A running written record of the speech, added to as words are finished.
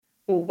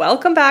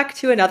Welcome back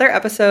to another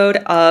episode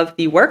of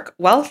the Work,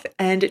 Wealth,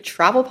 and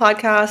Travel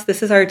Podcast.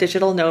 This is our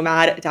Digital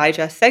Nomad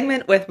Digest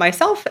segment with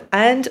myself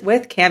and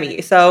with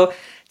Cami. So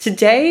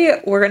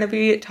today we're going to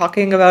be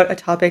talking about a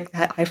topic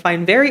that I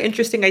find very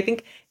interesting. I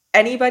think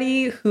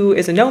anybody who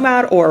is a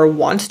nomad or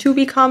wants to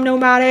become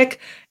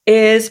nomadic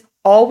is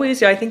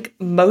always, I think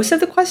most of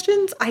the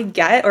questions I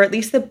get, or at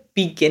least the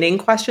beginning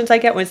questions I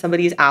get when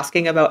somebody's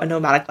asking about a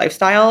nomadic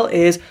lifestyle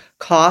is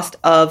cost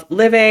of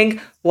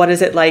living. What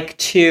is it like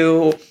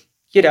to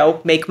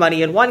make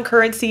money in one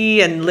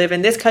currency and live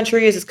in this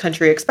country? Is this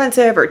country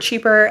expensive or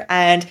cheaper?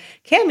 And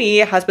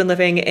Cami has been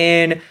living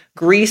in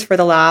Greece for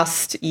the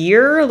last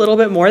year, a little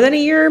bit more than a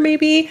year,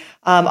 maybe,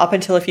 up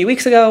until a few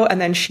weeks ago.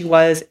 And then she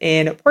was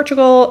in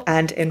Portugal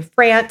and in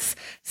France.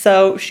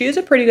 So she has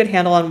a pretty good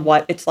handle on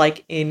what it's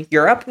like in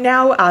Europe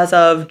now as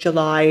of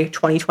July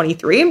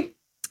 2023.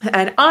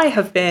 And I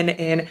have been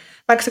in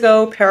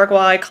Mexico,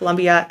 Paraguay,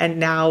 Colombia, and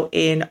now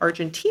in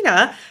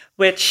Argentina,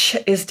 which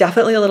is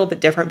definitely a little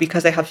bit different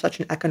because they have such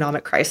an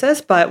economic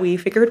crisis. But we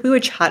figured we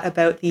would chat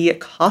about the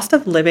cost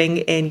of living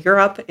in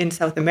Europe, in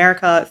South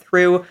America,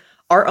 through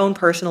our own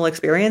personal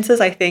experiences.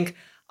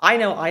 I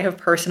know I have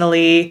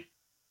personally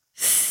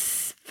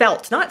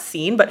felt, not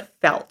seen, but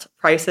felt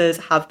prices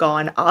have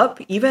gone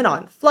up, even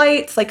on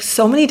flights, like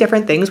so many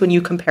different things when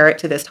you compare it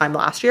to this time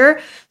last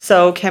year.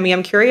 So Cami,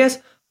 I'm curious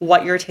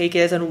what your take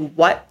is and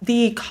what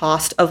the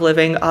cost of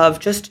living of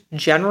just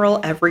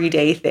general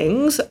everyday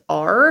things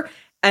are.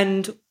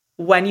 And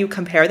when you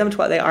compare them to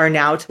what they are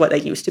now to what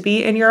they used to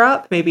be in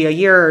Europe, maybe a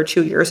year or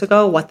 2 years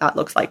ago, what that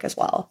looks like as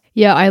well.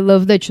 Yeah, I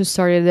love that you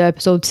started the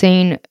episode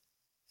saying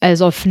as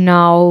of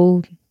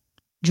now,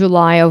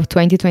 July of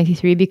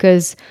 2023,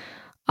 because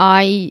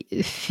I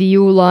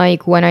feel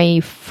like when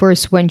I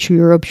first went to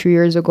Europe 2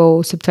 years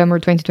ago, September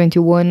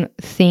 2021,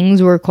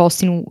 things were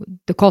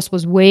the cost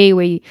was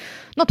way,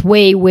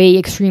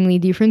 extremely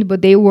different,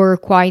 but they were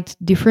quite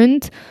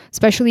different,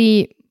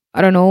 especially,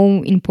 I don't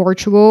know, in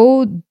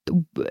Portugal.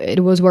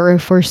 It was where I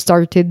first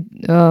started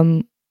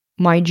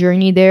my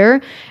journey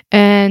there,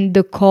 and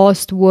the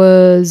cost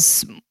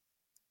was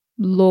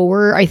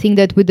lower. I think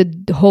that with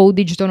the whole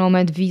digital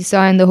nomad visa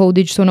and the whole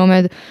digital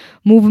nomad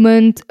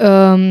movement,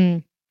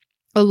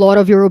 a lot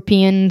of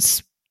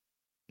Europeans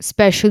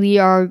especially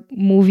are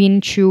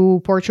moving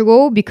to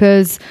Portugal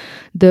because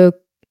the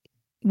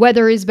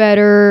weather is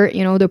better,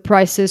 the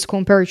prices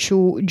compared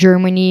to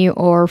Germany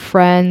or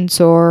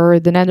France or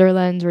the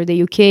Netherlands or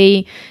the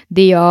UK,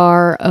 they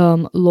are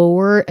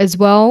lower as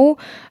well.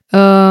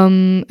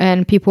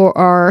 And people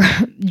are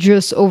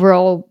just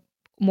overall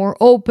more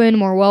open,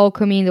 more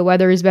welcoming, the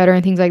weather is better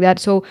and things like that.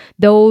 So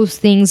those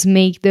things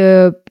make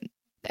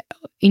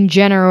in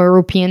general,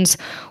 Europeans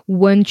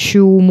want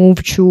to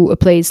move to a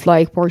place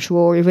like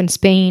Portugal or even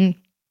Spain,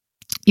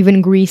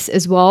 even Greece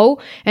as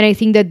well. And I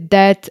think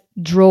that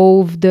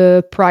drove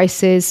the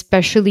prices,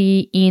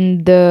 especially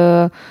in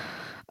the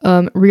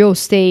real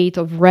estate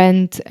of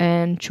rent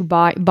and to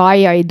buy.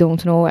 I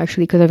don't know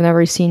actually, because I've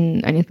never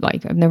seen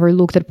I've never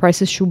looked at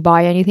prices to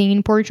buy anything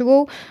in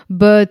Portugal,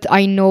 but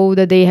I know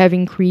that they have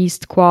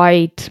increased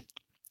quite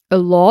a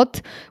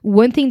lot.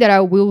 One thing that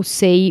I will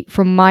say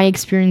from my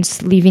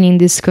experience living in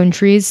these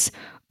countries,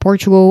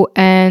 Portugal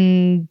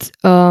and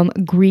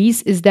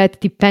Greece, is that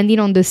depending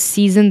on the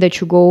season that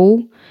you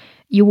go,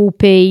 you will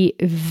pay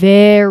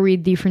very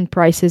different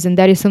prices. And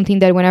that is something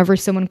that whenever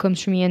someone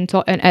comes to me and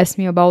asks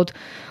me about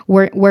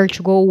where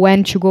to go,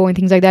 when to go, and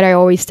things like that, I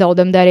always tell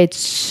them that it's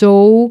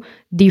so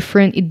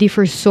different. It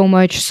differs so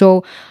much.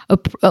 So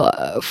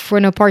for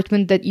an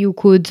apartment that you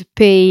could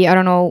pay, I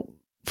don't know,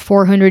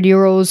 400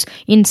 euros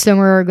in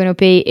summer, are going to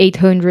pay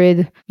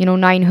 800,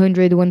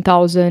 900,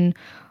 1000,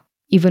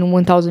 even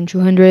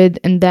 1200.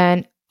 And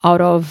then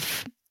out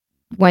of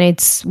when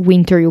it's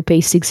winter, you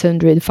pay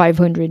 600,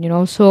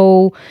 500,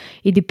 So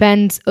it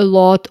depends a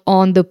lot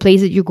on the place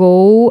that you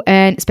go.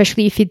 And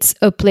especially if it's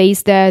a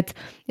place that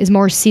is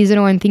more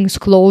seasonal and things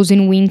close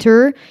in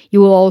winter, you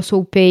will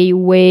also pay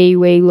way,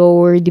 way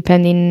lower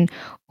depending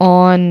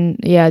on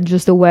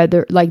just the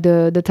weather, like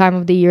the time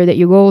of the year that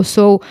you go.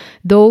 So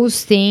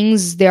those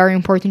things, they are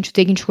important to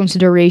take into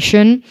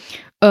consideration.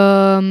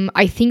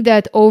 I think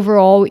that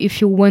overall, if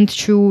you want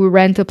to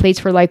rent a place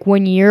for like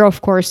 1 year,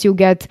 of course you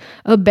get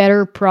a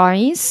better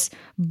price,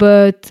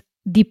 but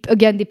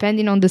again,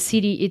 depending on the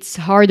city, it's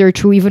harder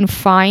to even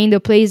find a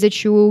place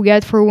that you will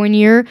get for 1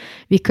 year,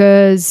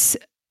 because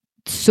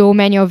so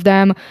many of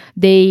them,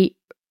 they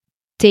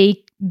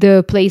take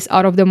the place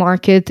out of the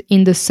market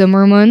in the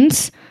summer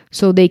months,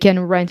 so they can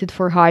rent it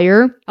for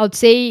higher. I would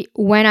say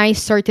when I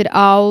started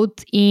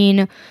out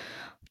in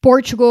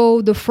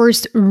Portugal, the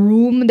first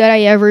room that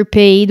I ever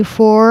paid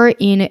for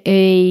in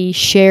a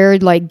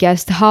shared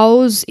guest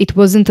house, it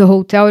wasn't a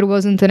hotel, it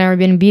wasn't an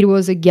Airbnb, it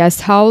was a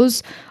guest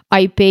house.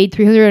 I paid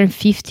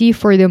 350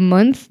 for the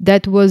month.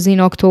 That was in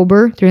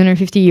October,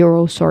 350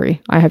 euros, sorry.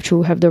 I have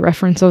to have the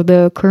reference of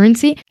the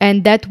currency.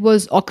 And that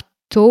was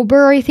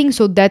October, I think.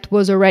 So that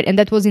was and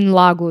that was in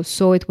Lagos.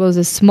 So it was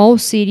a small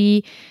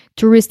city,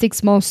 touristic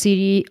small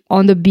city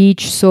on the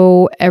beach,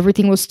 so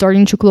everything was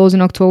starting to close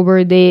in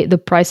October.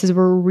 The prices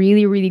were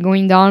really, really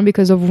going down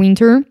because of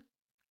winter.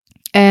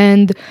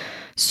 And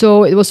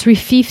so it was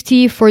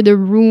 $350 for the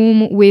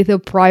room with a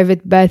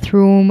private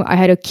bathroom. I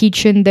had a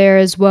kitchen there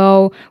as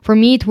well. For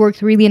me, it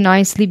worked really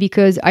nicely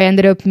because I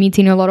ended up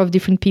meeting a lot of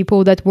different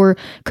people that were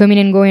coming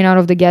and going out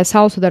of the guest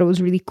house. So that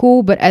was really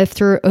cool. But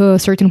after a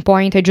certain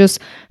point, I just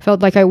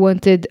felt like I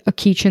wanted a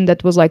kitchen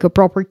that was like a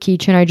proper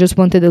kitchen. I just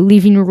wanted a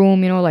living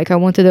room, like I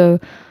wanted an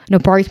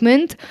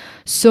apartment.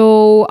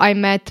 So I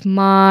met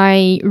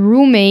my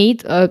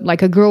roommate,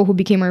 like a girl who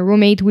became my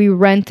roommate. We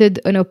rented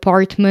an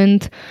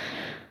apartment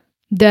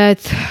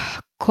that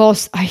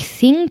cost, I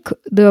think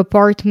the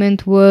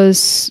apartment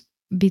was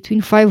between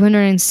 500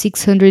 and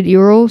 600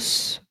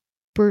 euros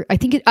per, I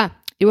think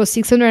it was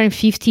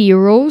 650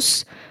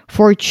 euros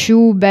for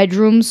 2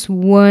 bedrooms,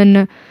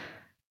 1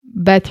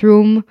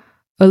 bathroom,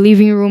 a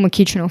living room, a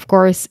kitchen, of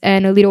course,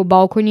 and a little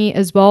balcony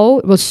as well.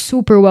 It was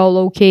super well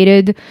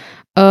located.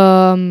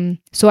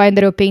 So I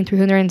ended up paying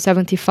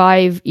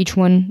 375 each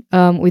one,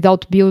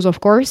 without bills,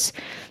 of course.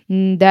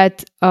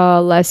 That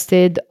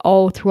lasted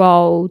all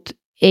throughout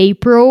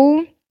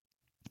April.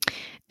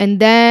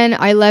 And then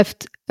I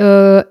left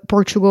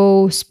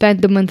Portugal,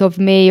 spent the month of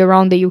May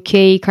around the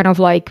UK, kind of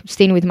like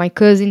staying with my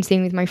cousin,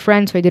 staying with my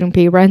friends, so I didn't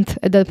pay rent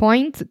at that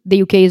point.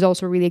 The UK is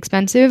also really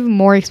expensive,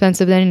 more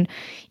expensive than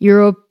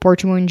Europe,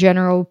 Portugal in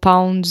general.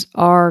 Pounds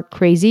are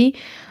crazy.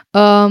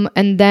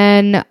 And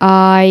then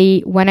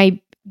when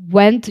I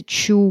went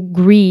to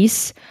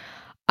Greece,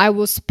 I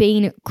was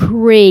paying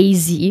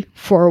crazy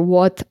for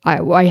what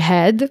I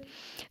had.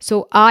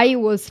 So I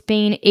was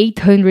paying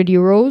 800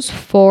 euros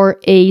for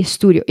a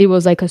studio. It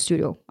was like a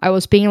studio. I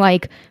was paying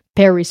like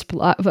Paris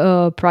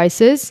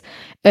prices.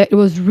 It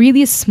was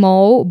really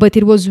small, but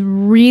it was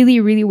really,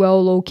 really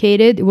well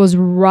located. It was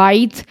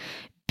right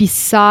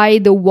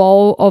beside the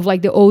wall of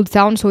like the old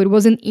town, so it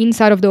wasn't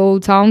inside of the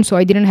old town, so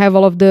I didn't have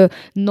all of the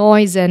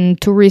noise and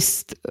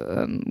tourist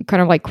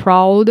kind of like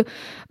crowd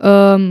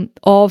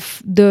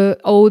of the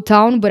old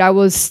town, but I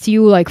was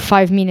still like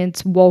 5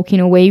 minutes walking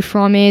away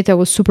from it. I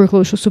was super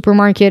close to the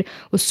supermarket,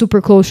 was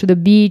super close to the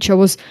beach. I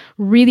was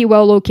really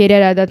well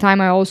located at that time.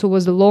 I also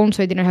was alone,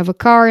 so I didn't have a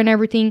car and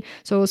everything,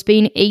 so I was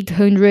paying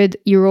 800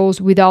 euros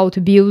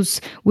without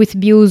bills. With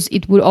bills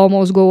it would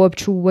almost go up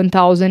to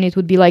 1,000. It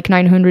would be like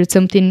 900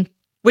 something.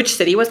 Which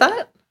city was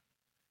that?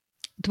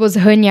 It was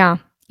Hania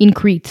in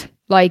Crete,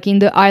 like in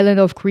the island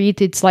of Crete.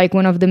 It's like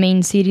one of the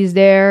main cities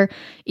there.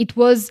 It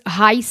was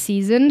high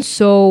season,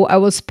 so I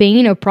was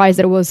paying a price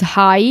that was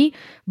high,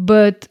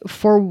 but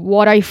for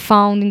what I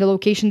found in the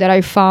location that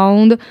I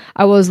found,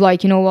 I was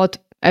like, you know what?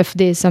 F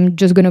this, I'm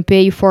just gonna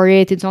pay for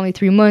it. It's only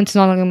 3 months. It's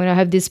not like I'm gonna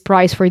have this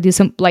price for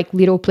this like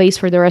little place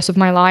for the rest of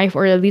my life,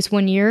 or at least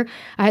 1 year.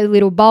 I had a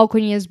little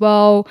balcony as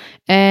well,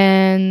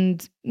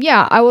 and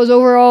yeah, I was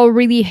overall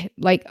really,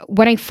 like,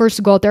 when I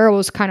first got there, I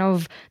was kind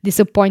of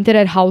disappointed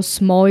at how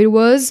small it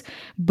was,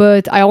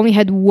 but I only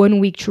had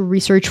 1 week to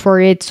research for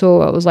it,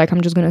 so I was like,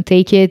 I'm just gonna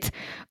take it.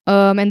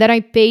 And then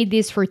I paid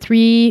this for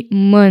 3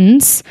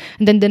 months,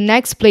 and then the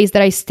next place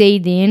that I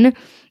stayed in,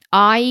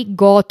 I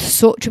got,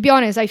 so to be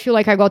honest, I feel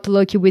like I got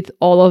lucky with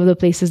all of the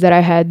places that I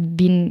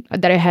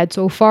had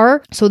so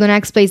far. So the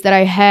next place that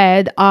I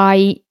had,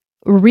 I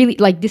really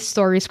like, this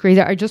story is crazy.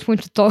 I just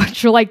want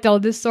to tell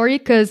this story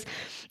because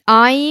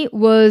I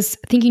was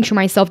thinking to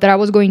myself that I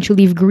was going to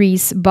leave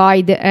Greece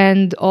by the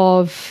end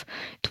of,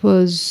 it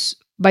was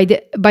by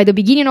the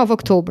beginning of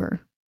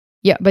October.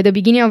 Yeah, by the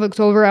beginning of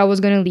October, I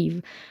was going to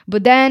leave.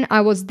 But then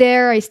I was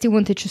there. I still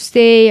wanted to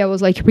stay. I was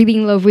like really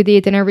in love with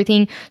it and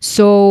everything.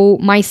 So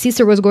my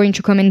sister was going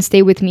to come and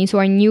stay with me. So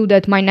I knew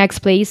that my next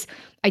place,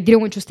 I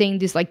didn't want to stay in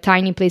this like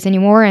tiny place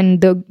anymore.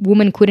 And the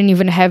woman couldn't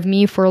even have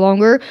me for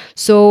longer.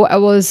 So I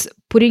was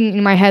putting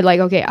in my head like,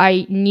 okay,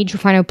 I need to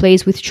find a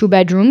place with 2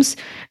 bedrooms,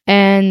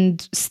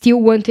 and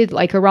still wanted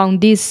like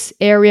around this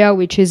area,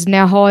 which is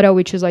Nahora,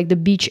 which is like the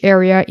beach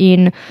area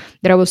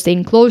that I was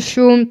staying close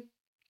to.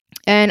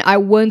 And I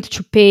want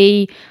to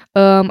pay,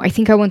 I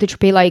think I wanted to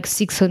pay like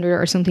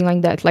 600 or something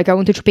like that. Like I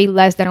wanted to pay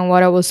less than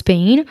what I was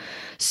paying.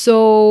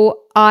 So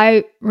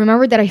I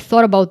remember that I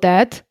thought about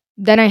that.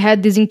 Then I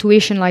had this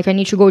intuition, like I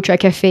need to go to a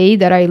cafe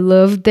that I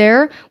loved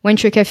there. Went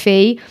to a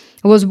cafe.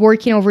 I was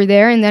working over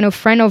there, and then a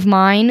friend of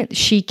mine,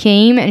 she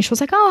came and she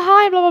was like, oh,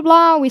 hi, blah, blah,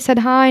 blah. We said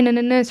hi,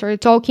 and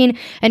started talking.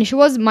 And she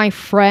was my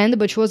friend,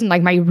 but she wasn't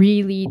like my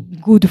really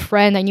good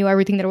friend. I knew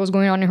everything that was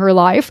going on in her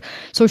life.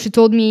 So she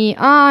told me,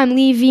 I'm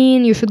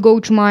leaving. You should go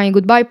to my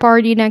goodbye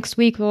party next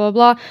week, blah,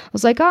 blah, blah. I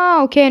was like,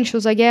 okay. And she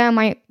was like, yeah,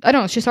 I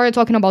don't know. She started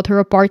talking about her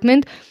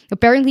apartment.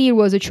 Apparently, it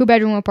was a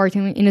 2-bedroom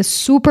apartment in a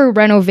super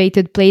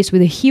renovated place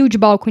with a huge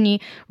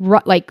balcony,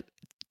 like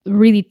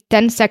really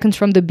 10 seconds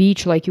from the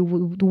beach. Like you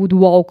would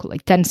walk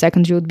like 10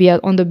 seconds, you would be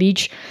on the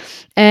beach.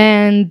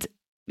 And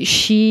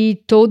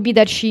she told me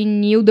that she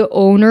knew the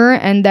owner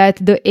and that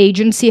the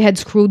agency had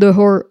screwed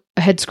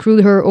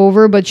her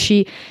over, but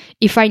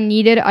if I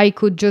needed, I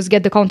could just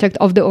get the contact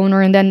of the owner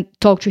and then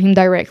talk to him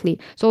directly.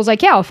 So I was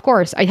like, yeah, of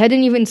course. I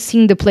hadn't even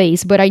seen the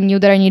place, but I knew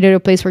that I needed a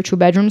place for 2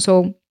 bedrooms.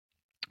 So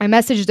I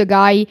messaged the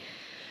guy.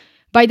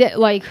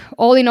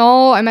 All in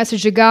all, I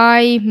messaged the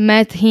guy,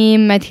 met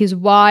him, met his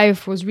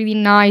wife, was really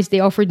nice. They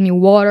offered me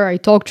water. I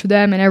talked to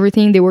them and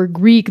everything. They were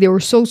Greek. They were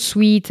so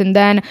sweet. And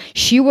then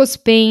she was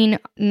paying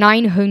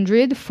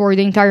 900 for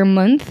the entire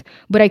month,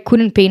 but I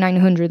couldn't pay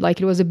 900. Like,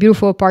 it was a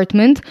beautiful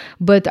apartment,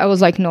 but I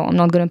was like, no, I'm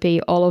not going to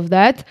pay all of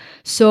that.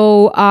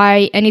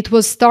 And it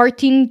was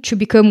starting to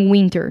become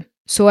winter.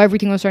 So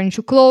everything was starting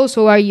to close.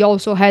 So I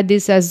also had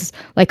this as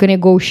like a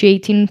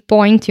negotiating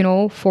point,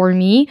 for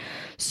me.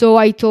 So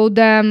I told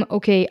them,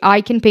 okay,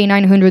 I can pay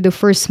 900 the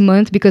first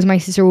month because my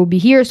sister will be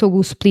here. So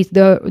we'll split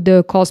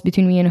the cost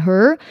between me and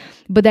her.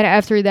 But then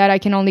after that, I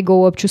can only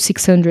go up to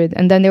 600.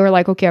 And then they were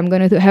like, okay,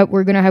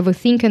 we're going to have a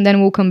think and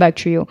then we'll come back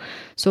to you.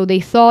 So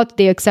they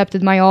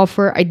accepted my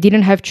offer. I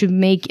didn't have to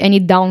make any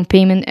down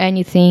payment,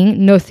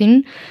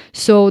 nothing.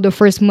 So the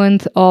first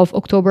month of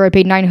October, I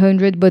paid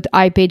 900, but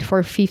I paid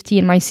for 50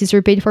 and my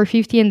sister paid for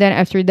 50. And then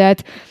after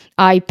that,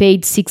 I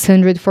paid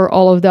 600 for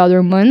all of the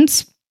other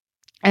months.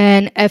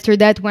 And after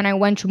that, when I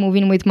went to move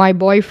in with my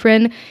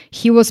boyfriend,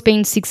 he was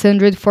paying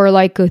 600 for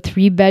like a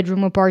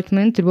 3-bedroom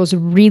apartment. It was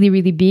really,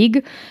 really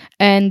big.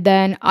 And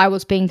then I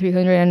was paying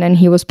 300 and then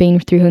he was paying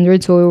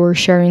 300. So we were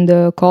sharing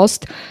the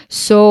cost.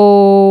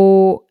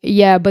 So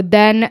yeah, but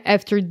then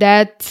after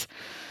that,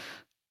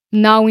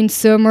 now in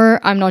summer,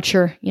 I'm not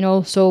sure,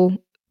 so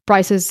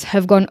prices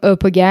have gone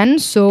up again.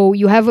 So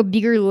you have a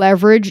bigger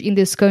leverage in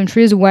these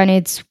countries when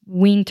it's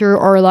winter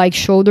or like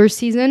shoulder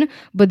season.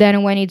 But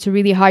then when it's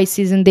really high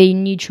season, they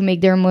need to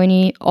make their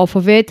money off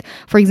of it.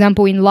 For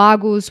example, in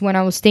Lagos, when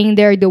I was staying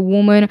there, the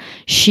woman,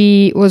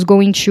 she was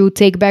going to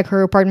take back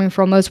her apartment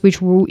from us,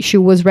 which she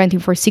was renting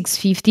for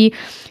 650,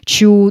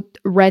 to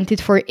rent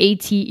it for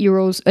 80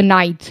 euros a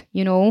night,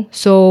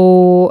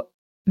 So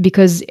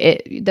because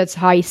that's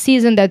high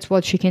season, that's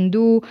what she can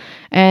do,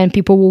 and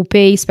people will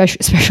pay,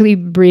 especially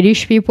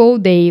British people.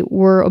 They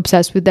were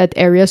obsessed with that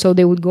area, so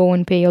they would go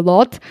and pay a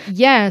lot.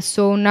 Yeah,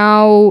 so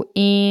now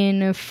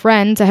in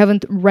France, I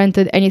haven't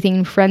rented anything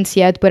in France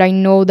yet, but I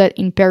know that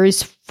in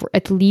Paris, for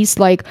at least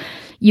like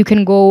you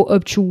can go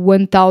up to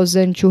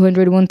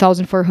 1,200,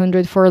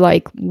 1,400 for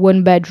like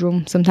 1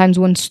 bedroom, sometimes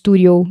 1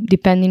 studio,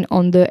 depending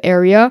on the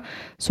area.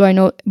 So I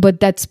know,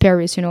 but that's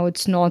Paris,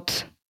 it's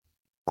not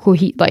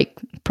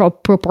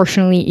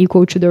proportionally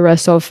equal to the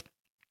rest of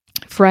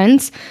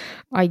France.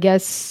 I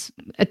guess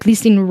at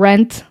least in the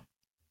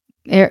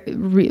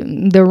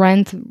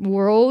rent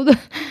world,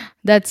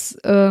 that's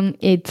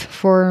it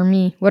for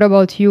me. What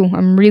about you?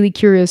 I'm really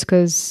curious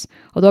because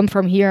although I'm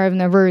from here, I've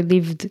never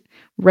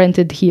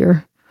rented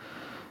here.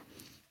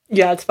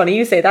 Yeah, it's funny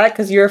you say that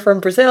because you're from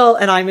Brazil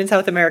and I'm in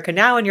South America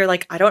now, and you're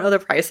like, I don't know the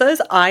prices.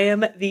 I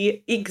am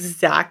the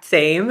exact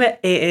same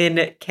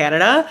in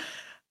Canada.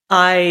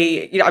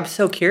 I'm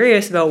so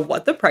curious about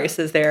what the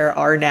prices there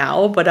are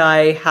now, but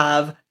I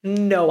have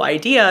no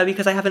idea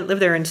because I haven't lived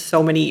there in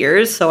so many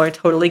years. So I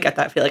totally get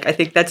that feeling. I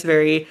think that's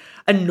very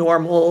a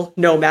normal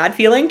nomad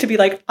feeling to be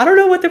like, I don't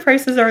know what the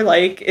prices are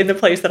like in the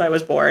place that I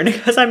was born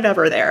because I'm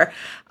never there.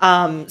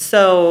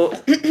 So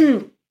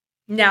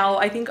now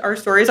I think our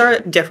stories are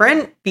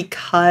different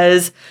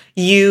because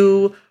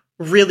you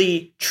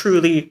really,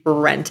 truly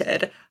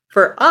rented.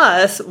 For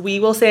us,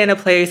 we will stay in a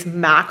place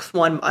max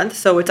 1 month.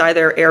 So it's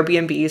either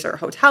Airbnbs or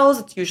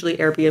hotels. It's usually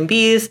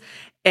Airbnbs.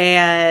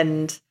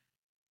 And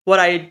what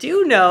I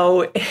do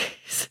know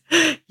is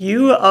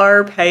you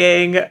are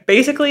paying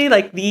basically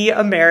like the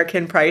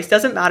American price.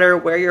 Doesn't matter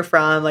where you're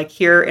from. Like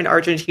here in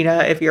Argentina,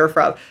 if you're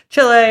from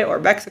Chile or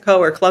Mexico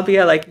or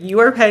Colombia, like you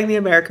are paying the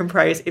American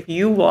price if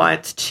you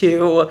want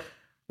to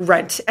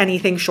rent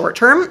anything short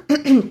term.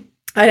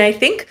 And I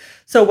think,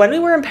 so when we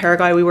were in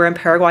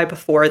Paraguay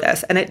before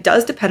this, and it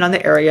does depend on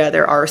the area.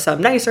 There are some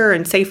nicer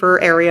and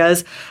safer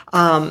areas.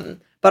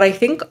 But I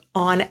think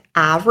on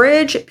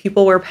average,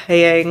 people were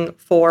paying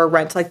for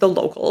rent, like the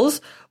locals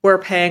were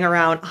paying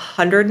around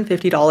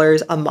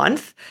 $150 a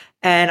month.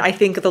 And I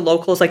think the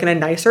locals, like in a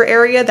nicer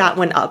area, that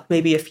went up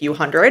maybe a few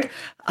hundred.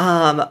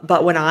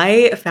 But when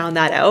I found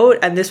that out,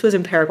 and this was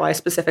in Paraguay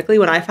specifically,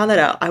 when I found that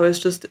out, I was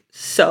just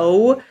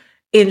so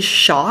in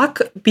shock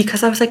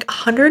because I was like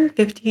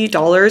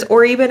 $150,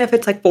 or even if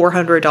it's like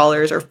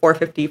 $400 or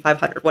 $450,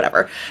 $500,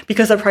 whatever,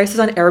 because the prices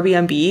on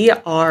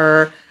Airbnb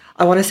are,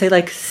 I want to say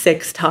like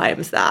 6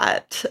 times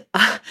that.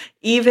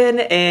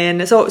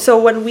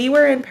 So when we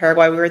were in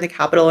Paraguay, we were in the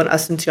capital in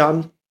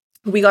Asuncion.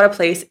 We got a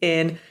place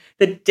in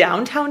the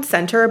downtown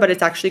center, but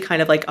it's actually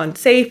kind of like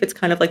unsafe. It's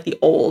kind of like the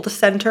old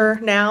center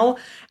now.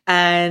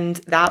 And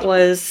that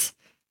was,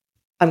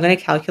 I'm going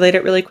to calculate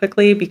it really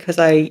quickly because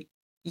I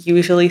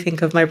usually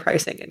think of my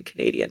pricing in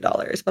Canadian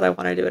dollars, but I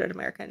want to do it in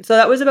American. So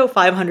that was about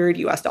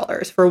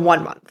 $500 for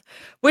 1 month,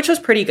 which was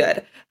pretty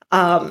good.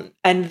 And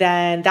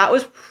then that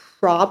was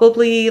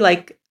probably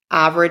like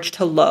average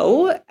to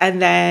low.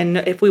 And then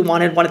if we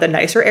wanted one of the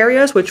nicer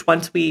areas, which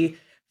once we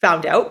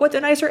found out what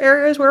the nicer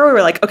areas were, we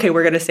were like, okay,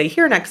 we're going to stay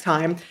here next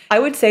time. I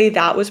would say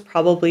that was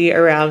probably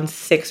around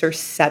 $600 or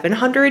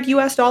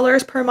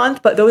 $700 per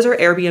month, but those are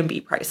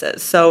Airbnb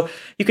prices. So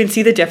you can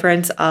see the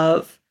difference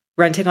of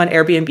renting on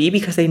Airbnb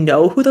because they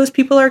know who those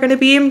people are going to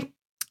be.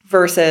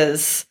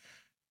 versus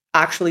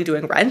actually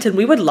doing rent. And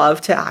we would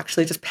love to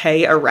actually just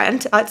pay a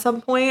rent at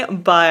some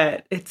point,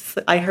 but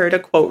I heard a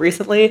quote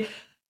recently,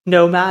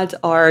 nomads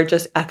are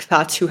just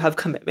expats who have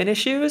commitment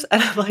issues.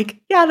 And I'm like,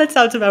 yeah, that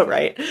sounds about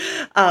right.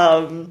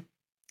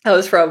 That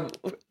was from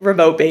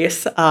Remote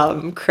Base,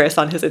 Chris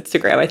on his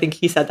Instagram. I think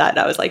he said that. And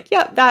I was like,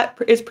 yeah, that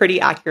is pretty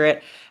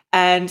accurate.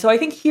 And so I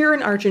think here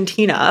in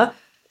Argentina,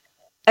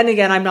 and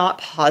again, I'm not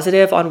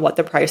positive on what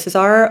the prices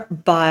are,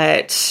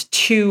 but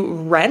to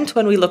rent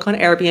when we look on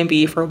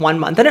Airbnb for 1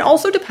 month, and it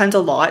also depends a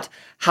lot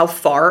how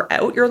far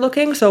out you're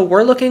looking. So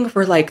we're looking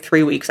for like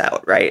 3 weeks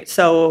out, right?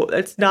 So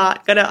it's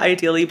not going to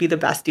ideally be the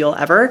best deal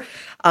ever.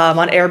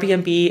 On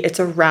Airbnb,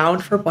 it's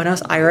around for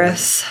Buenos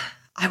Aires,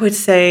 I would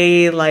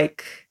say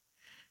like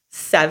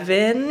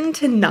 $700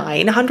 to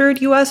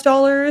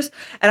 $900.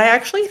 And I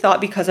actually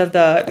thought because of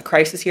the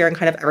crisis here and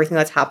kind of everything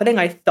that's happening,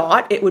 I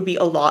thought it would be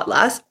a lot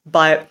less,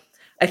 but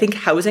I think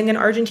housing in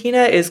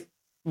Argentina is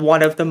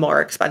one of the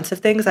more expensive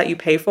things that you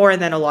pay for.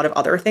 And then a lot of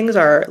other things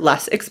are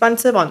less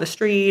expensive on the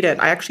street. And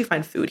I actually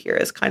find food here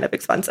is kind of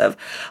expensive.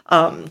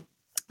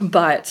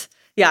 But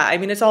yeah, I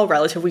mean, it's all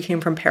relative. We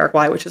came from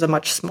Paraguay, which is a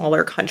much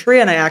smaller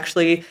country. And I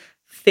actually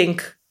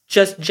think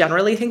just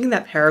generally thinking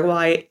that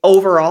Paraguay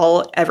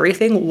overall,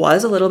 everything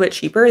was a little bit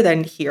cheaper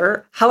than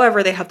here.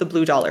 However, they have the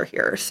blue dollar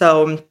here.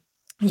 So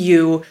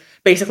you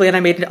basically, and I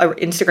made an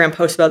Instagram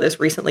post about this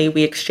recently,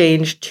 we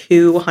exchanged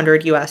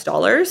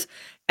 $200.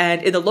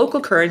 And in the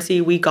local currency,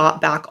 we got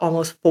back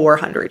almost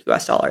 $400.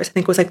 I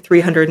think it was like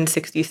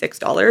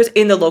 $366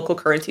 in the local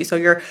currency. So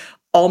you're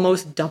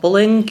almost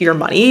doubling your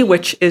money,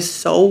 which is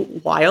so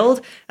wild.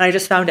 And I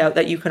just found out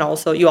that you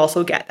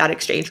also get that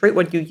exchange rate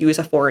when you use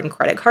a foreign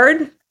credit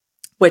card,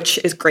 which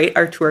is great.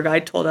 Our tour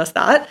guide told us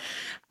that.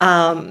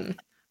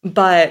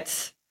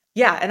 But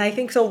yeah, and I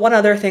think so. One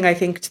other thing I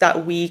think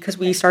that because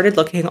we started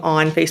looking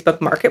on Facebook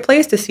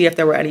Marketplace to see if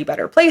there were any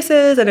better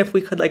places and if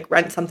we could like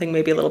rent something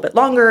maybe a little bit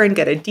longer and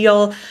get a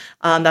deal.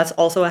 That's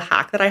also a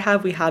hack that I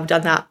have. We have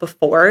done that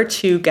before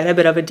to get a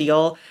bit of a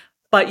deal,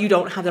 but you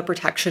don't have the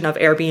protection of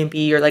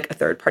Airbnb or like a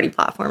third party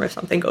platform if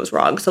something goes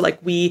wrong. So like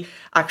we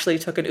actually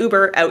took an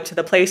Uber out to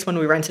the place when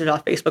we rented it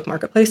off Facebook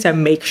Marketplace to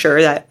make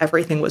sure that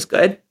everything was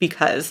good,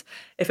 because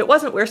if it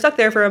wasn't, we're stuck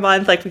there for a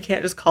month. Like we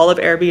can't just call up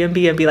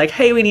Airbnb and be like,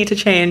 hey, we need to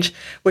change,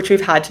 which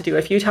we've had to do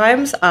a few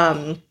times.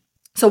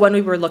 So when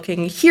we were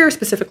looking here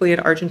specifically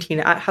in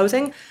Argentina at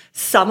housing,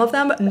 some of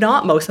them,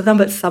 not most of them,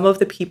 but some of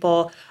the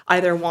people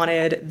either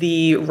wanted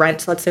the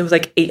rent, let's say it was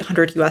like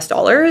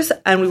 $800.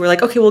 And we were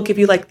like, okay, we'll give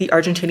you like the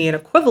Argentinian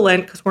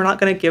equivalent because we're not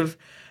going to give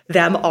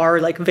them our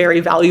like very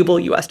valuable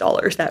US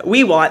dollars that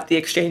we want the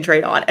exchange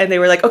rate on. And they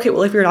were like, okay,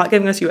 well, if you're not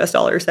giving us US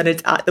dollars, then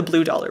it's at the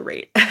blue dollar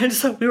rate. And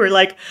so we were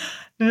like,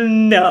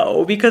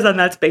 no, because then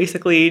that's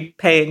basically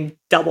paying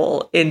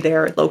double in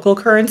their local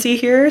currency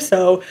here.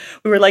 So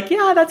we were like,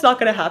 yeah, that's not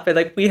going to happen.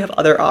 Like we have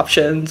other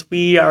options.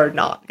 We are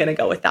not going to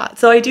go with that.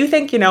 So I do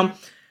think,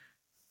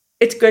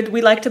 it's good.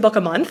 We like to book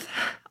a month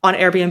on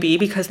Airbnb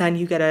because then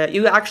you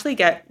actually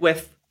get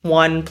with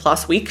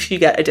 1+ weeks, you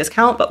get a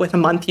discount, but with a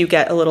month, you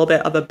get a little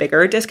bit of a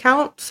bigger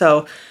discount.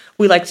 So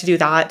we like to do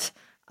that.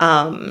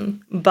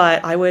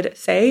 But I would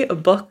say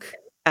book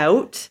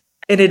out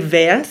in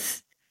advance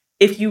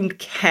if you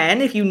can,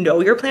 if you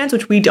know your plans,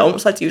 which we don't.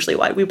 So that's usually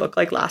why we book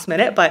like last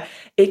minute, but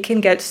it can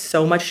get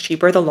so much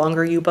cheaper the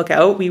longer you book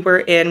out. We were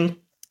in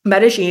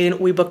Medellin.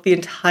 We booked the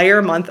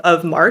entire month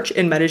of March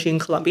in Medellin,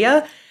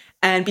 Colombia.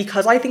 And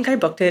because I think I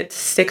booked it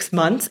 6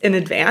 months in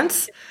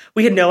advance,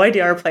 we had no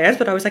idea our plans,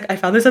 but I was like, I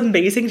found this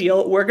amazing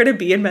deal. We're going to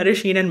be in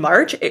Medellin in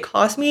March. It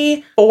cost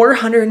me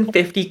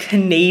 450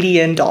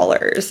 Canadian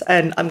dollars.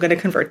 And I'm going to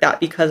convert that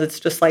because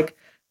it's just like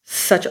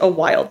such a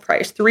wild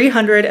price,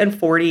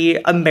 340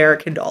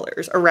 American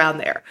dollars, around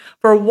there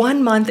for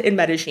 1 month in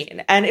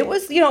Medellin. And it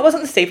was, it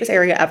wasn't the safest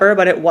area ever,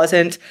 but it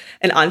wasn't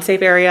an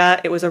unsafe area.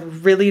 It was a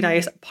really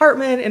nice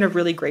apartment in a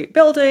really great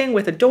building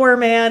with a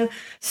doorman.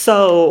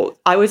 So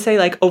I would say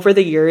like over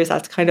the years,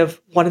 that's kind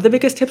of one of the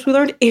biggest tips we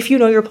learned. If you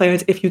know your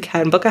plans, if you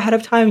can book ahead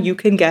of time, you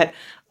can get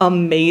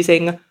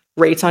amazing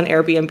rates on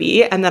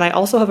Airbnb. And then I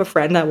also have a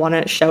friend, I want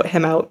to shout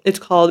him out. It's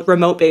called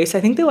Remote Base.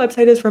 I think the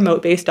website is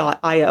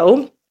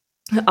remotebase.io.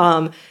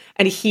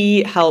 And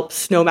he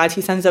helps Nomads.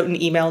 He sends out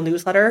an email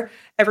newsletter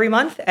every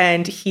month,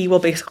 and he will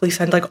basically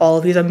send like all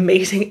of these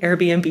amazing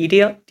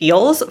Airbnb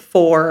deals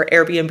for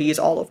Airbnbs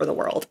all over the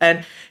world.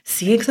 And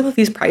seeing some of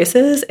these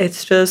prices,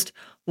 it's just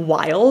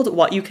wild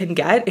what you can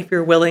get if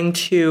you're willing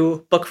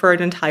to book for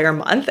an entire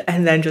month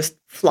and then just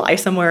fly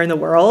somewhere in the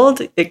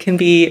world. It can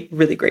be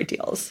really great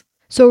deals.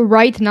 So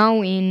right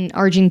now in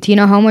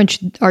Argentina, how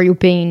much are you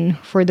paying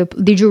for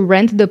did you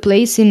rent the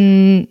place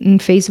in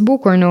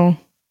Facebook or no?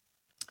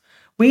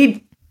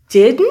 We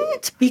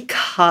didn't,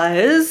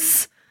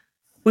 because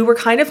we were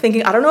kind of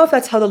thinking, I don't know if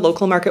that's how the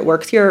local market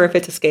works here or if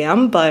it's a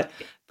scam, but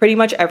pretty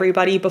much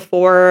everybody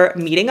before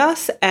meeting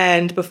us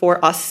and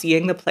before us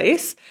seeing the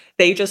place,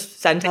 they just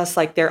sent us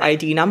like their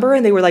ID number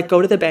and they were like,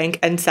 go to the bank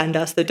and send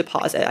us the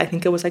deposit. I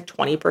think it was like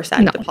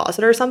 20%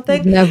 deposit or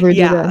something. Never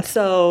do that.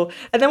 So,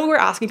 and then we were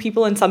asking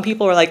people and some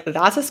people were like,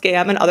 that's a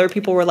scam. And other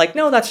people were like,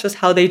 no, that's just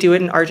how they do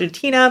it in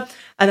Argentina.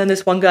 And then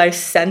this one guy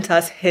sent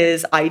us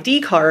his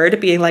ID card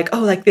being like,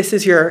 oh, like this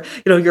is your,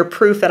 your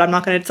proof that I'm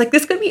not going to, it's like,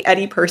 this could be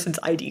any person's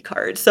ID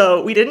card.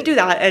 So we didn't do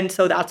that. And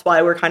so that's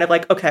why we're kind of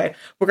like, okay,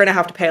 we're going to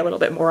have to pay a little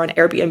bit more on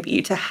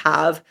Airbnb to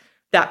have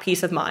that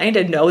peace of mind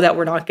and know that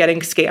we're not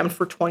getting scammed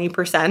for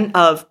 20%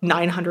 of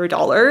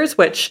 $900,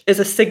 which is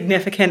a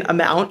significant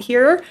amount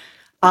here.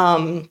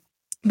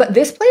 But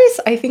this place,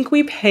 I think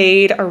we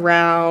paid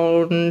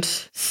around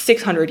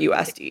 600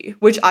 USD,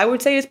 which I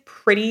would say is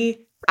pretty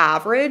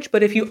average.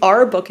 But if you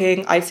are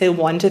booking, I'd say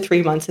 1 to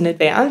 3 months in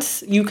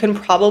advance, you can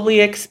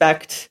probably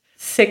expect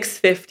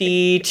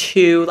 650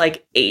 to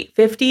like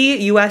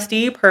 850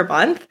 USD per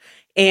month.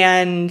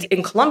 And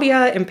in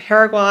Colombia, in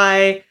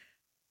Paraguay,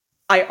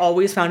 I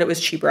always found it was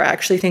cheaper. I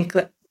actually think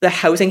that the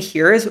housing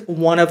here is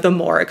one of the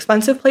more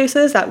expensive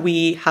places that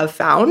we have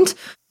found.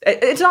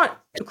 It's not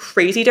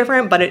crazy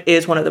different, but it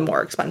is one of the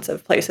more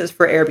expensive places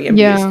for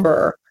Airbnbs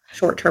for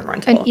short-term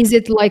rental. And is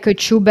it like a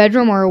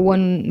 2-bedroom or a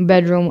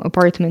 1-bedroom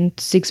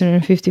apartment,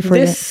 650 for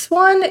this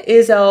one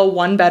is a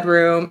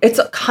 1-bedroom. It's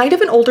kind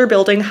of an older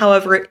building.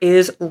 However, it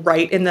is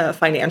right in the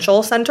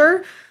financial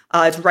center.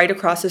 It's right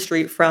across the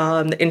street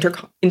from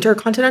the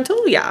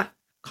Intercontinental. Yeah.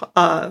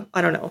 I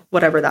don't know,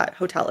 whatever that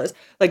hotel is,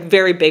 like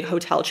very big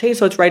hotel chain.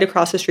 So it's right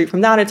across the street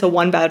from that. It's a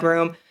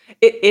 1-bedroom.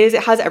 It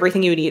has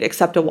everything you need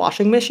except a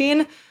washing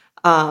machine,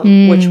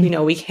 which we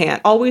know we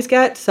can't always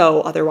get.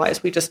 So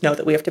otherwise we just know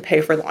that we have to pay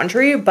for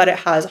laundry, but it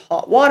has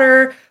hot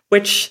water,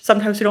 which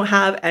sometimes we don't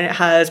have. And it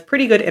has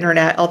pretty good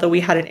internet, although we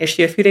had an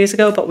issue a few days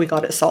ago, but we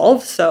got it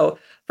solved. So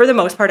for the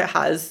most part, it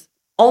has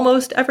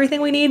almost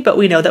everything we need, but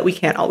we know that we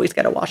can't always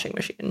get a washing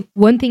machine.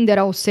 One thing that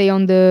I'll say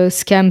on the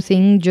scam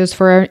thing, just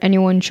for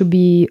anyone to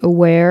be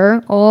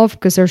aware of,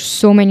 because there's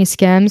so many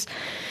scams.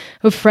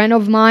 A friend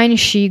of mine,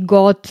 she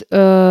got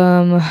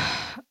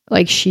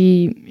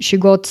she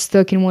got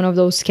stuck in one of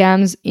those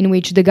scams in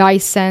which the guy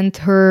sent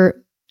her,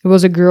 it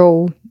was a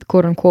girl,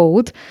 quote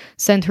unquote,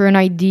 sent her an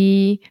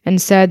ID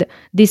and said,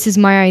 this is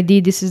my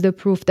ID, this is the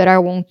proof that I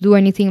won't do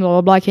anything, blah,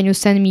 blah, blah. Can you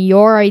send me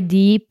your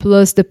ID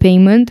plus the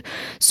payment?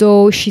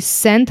 So she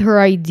sent her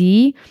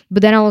ID,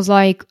 but then I was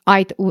like,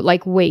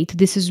 wait,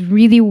 this is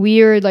really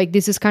weird. Like,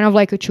 this is kind of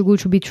like a too good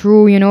to be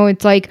true,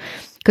 It's like,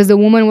 because the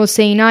woman was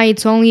saying,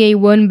 it's only a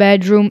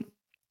 1-bedroom.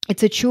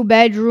 It's a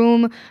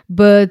 2-bedroom,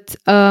 but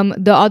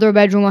the other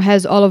bedroom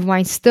has all of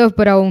my stuff,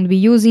 but I won't be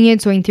using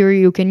it. So in theory,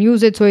 you can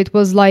use it. So it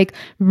was like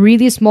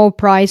really small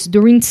price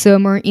during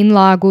summer in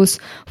Lagos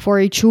for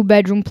a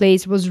 2-bedroom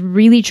place. It was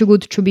really too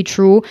good to be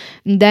true.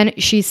 And then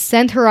she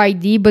sent her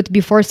ID, but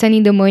before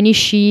sending the money,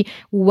 she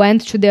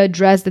went to the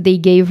address that they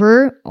gave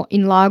her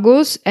in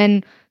Lagos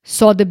and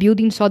saw the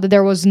building, saw that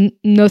there was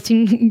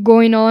nothing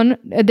going on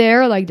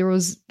there, like there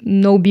was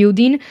no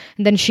building.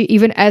 And then she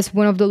even asked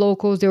one of the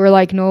locals, they were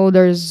like, no,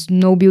 there's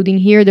no building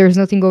here, there's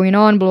nothing going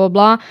on, blah,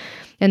 blah, blah.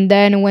 And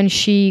then when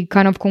she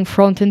kind of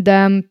confronted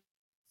them,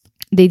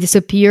 they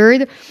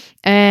disappeared.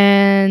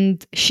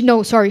 And she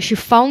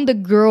found the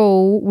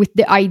girl with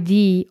the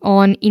ID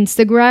on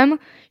Instagram.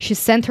 She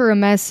sent her a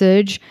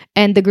message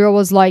and the girl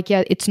was like,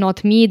 yeah, it's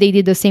not me. They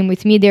did the same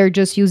with me. They're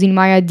just using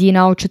my ID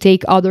now to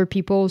take other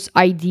people's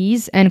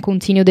IDs and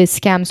continue the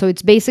scam. So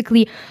it's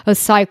basically a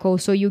cycle.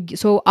 So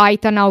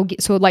Aita now,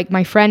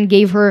 my friend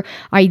gave her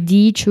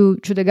ID to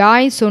the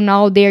guy. So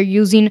now they're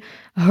using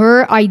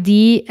her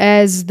ID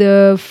as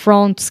the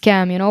front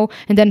scam,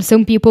 and then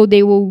some people,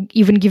 they will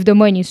even give the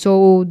money.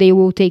 So they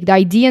will take the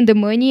ID and the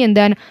money and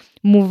then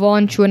move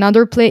on to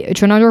another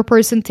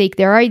person, take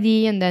their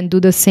ID and then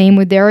do the same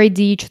with their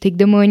ID to take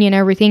the money and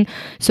everything.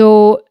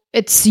 So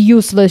it's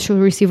useless to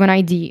receive an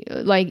ID.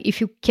 Like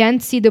if you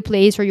can't see the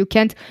place or you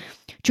can't,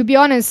 to be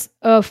honest,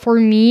 for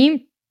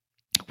me,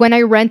 when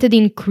I rented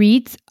in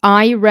Crete,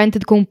 I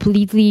rented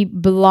completely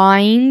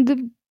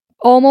blind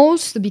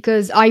almost,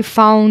 because I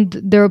found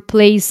their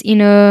place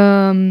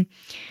I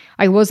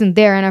wasn't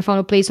there and I found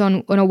a place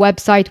on a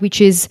website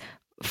which is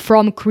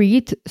from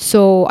Crete,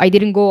 so I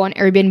didn't go on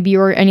Airbnb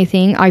or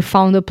anything. I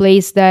found a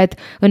place that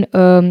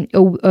a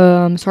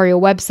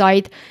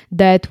website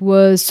that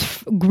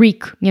was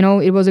Greek.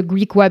 It was a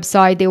Greek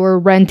website. They were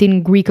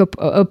renting Greek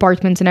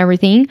apartments and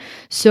everything.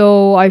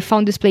 So I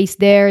found this place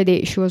there.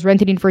 She was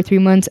rented in for 3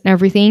 months and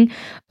everything.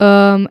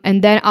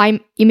 And then I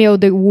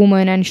emailed the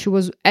woman and she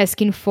was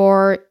asking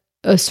for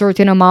a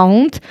certain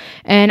amount,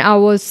 and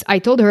I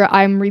told her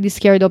I'm really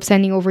scared of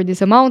sending over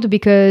this amount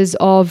because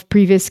of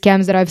previous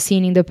scams that I've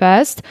seen in the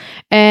past.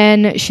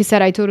 And she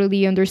said, I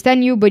totally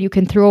understand you, but you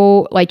can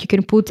you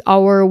can put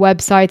our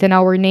website and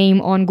our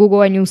name on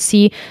Google and you'll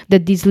see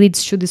that this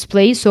leads to this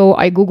place. So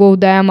I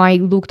Googled them, I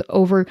looked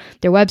over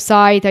their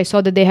website, I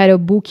saw that they had a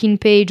booking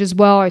page as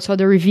well, I saw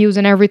the reviews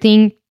and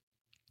everything.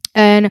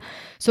 And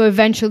so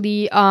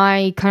eventually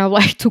I kind of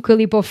like took a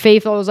leap of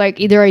faith. I was like,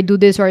 either I do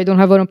this or I don't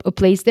have a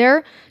place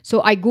there.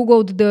 So I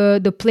Googled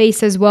the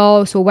place as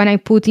well. So when I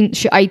put in,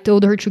 I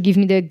told her to give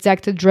me the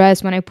exact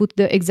address. When I put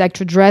the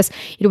exact address,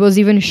 it was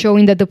even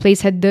showing that the place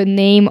had the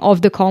name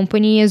of the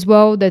company as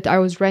well that I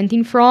was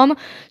renting from.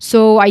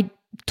 So I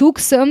took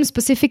some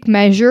specific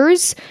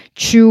measures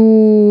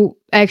to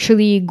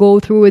actually go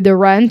through with the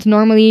rent.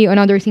 Normally,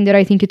 another thing that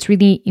I think it's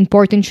really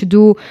important to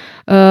do,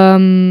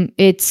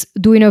 it's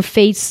doing a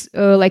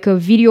like a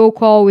video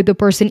call with the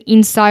person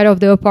inside of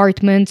the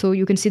apartment, so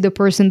you can see the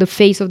person, the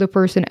face of the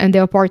person, and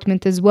the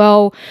apartment as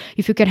well.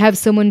 If you can have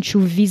someone to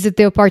visit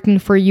the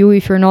apartment for you,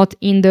 if you're not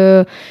in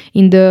the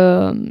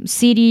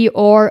city,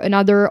 or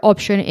another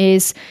option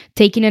is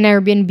taking an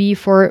Airbnb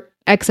for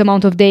X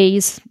amount of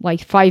days,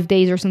 like 5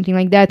 days or something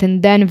like that,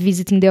 and then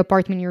visiting the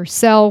apartment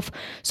yourself.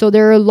 So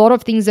there are a lot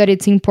of things that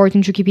it's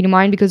important to keep in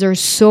mind, because there are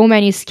so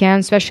many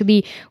scams,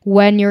 especially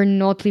when you're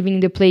not living in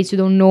the place, you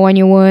don't know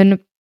anyone.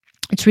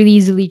 It's really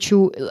easy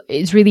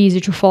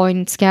to fall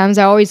in scams.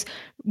 I always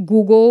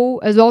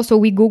Google as well. So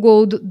we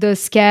Googled the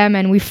scam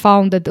and we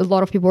found that a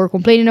lot of people were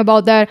complaining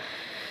about that.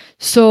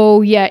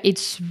 So yeah,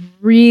 it's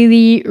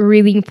really,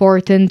 really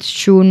important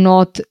to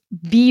not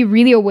be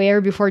really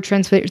aware before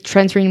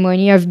transferring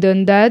money. I've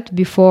done that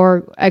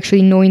before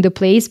actually knowing the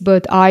place,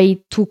 but I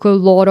took a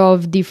lot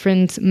of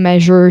different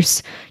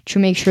measures to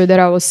make sure that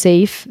I was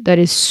safe. That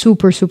is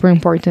super, super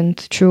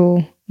important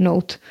to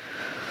note.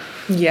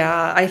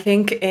 Yeah, I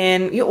think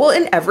in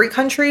every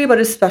country, but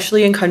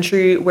especially in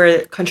countries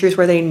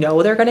where they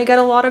know they're going to get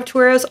a lot of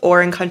tourists,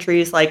 or in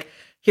countries like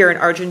here in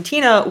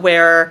Argentina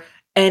where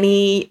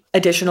any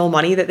additional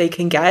money that they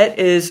can get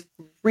is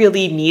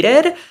really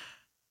needed.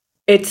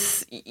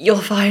 You'll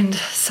find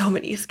so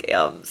many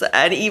scams.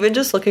 And even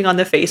just looking on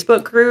the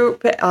Facebook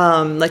group,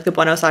 like the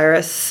Buenos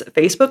Aires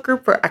Facebook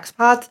group for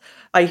expats,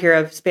 I hear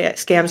of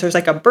scams. There's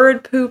like a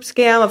bird poop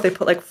scam if they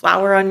put like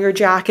flour on your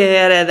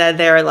jacket and then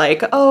they're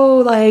like,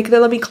 oh, like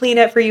let me clean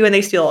it for you, and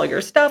they steal all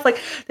your stuff.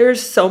 Like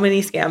there's so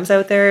many scams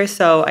out there.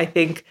 So I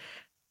think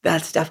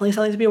that's definitely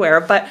something to be aware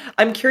of. But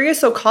I'm curious,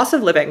 so cost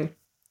of living.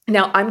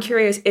 Now, I'm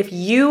curious, if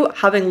you,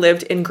 having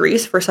lived in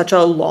Greece for such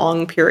a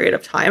long period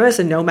of time as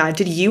a nomad,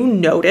 did you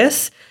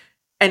notice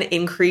an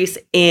increase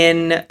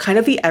in kind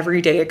of the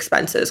everyday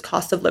expenses,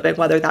 cost of living,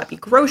 whether that be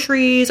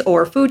groceries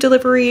or food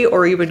delivery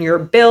or even your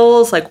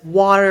bills like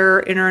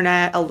water,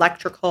 internet,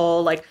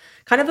 electrical, like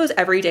kind of those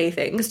everyday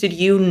things? Did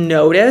you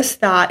notice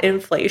that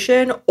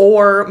inflation,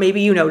 or maybe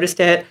you noticed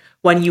it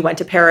when you went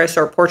to Paris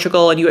or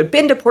Portugal and you had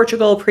been to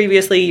Portugal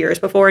previously years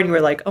before and you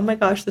were like, oh my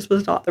gosh, this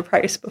was not the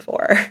price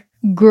before?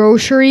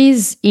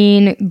 Groceries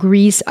in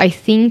Greece, I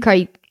think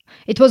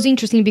it was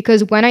interesting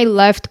because when I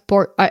left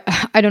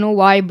I don't know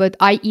why, but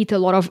I eat a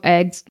lot of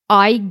eggs.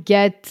 I'm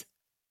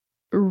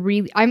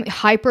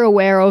hyper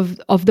aware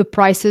of the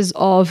prices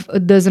of a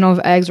dozen of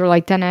eggs or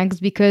like 10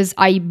 eggs because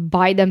I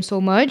buy them so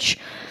much.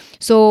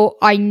 So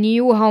I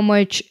knew how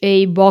much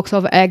a box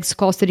of eggs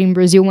costed in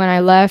Brazil when I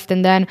left,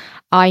 and then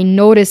I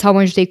noticed how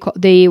much they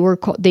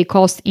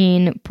cost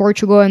in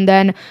Portugal. And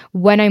then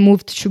when I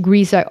moved to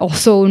Greece, I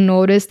also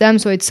noticed them.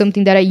 So it's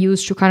something that I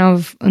use to kind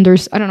of I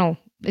don't know.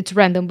 It's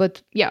random,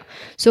 but yeah.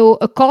 So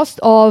a cost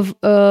of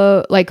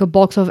like a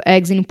box of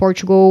eggs in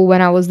Portugal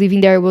when I was living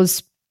there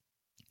was,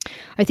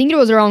 I think it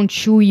was around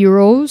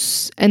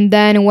 €2. And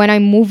then when I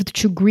moved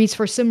to Greece,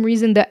 for some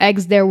reason, the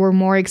eggs there were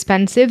more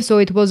expensive. So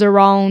it was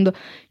around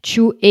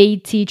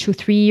 €2.80 to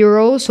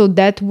 €3. So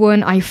that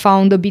one I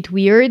found a bit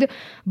weird.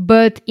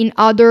 But in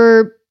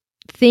other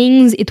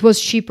things, it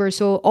was cheaper.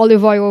 So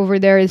olive oil over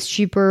there is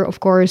cheaper. Of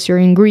course, you're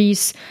in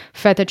Greece.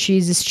 Feta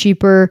cheese is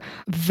cheaper.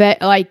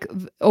 Like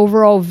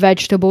overall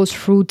vegetables,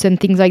 fruits, and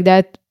things like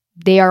that,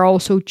 they are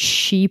also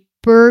cheap.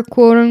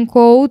 Quote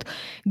unquote.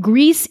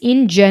 Greece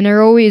in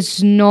general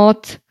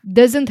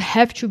doesn't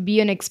have to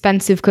be an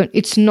expensive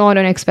it's not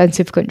an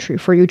expensive country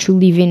for you to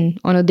live in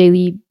on a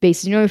daily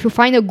basis. You know, if you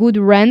find a good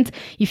rent,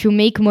 if you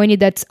make money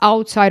that's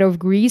outside of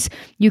Greece,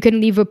 you can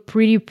live a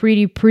pretty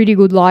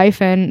good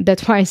life. And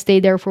that's why I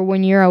stayed there for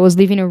 1 year. I was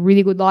living a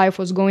really good life,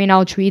 was going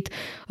out to eat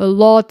a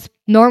lot,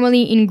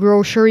 normally in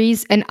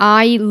groceries, and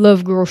I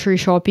love grocery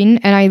shopping,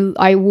 and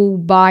I will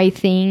buy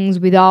things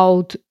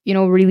without, you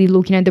know, really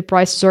looking at the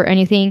prices or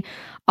anything.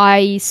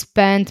 I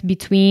spent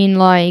between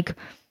like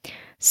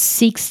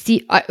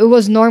 60, it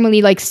was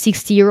normally like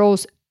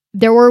 €60.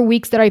 There were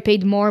weeks that I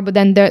paid more, but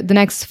then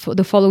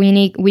the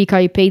following week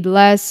I paid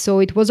less. So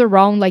it was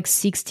around like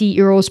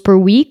 €60 per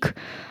week,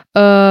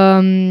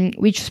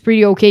 which is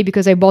pretty okay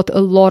because I bought a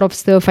lot of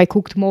stuff. I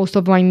cooked most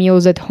of my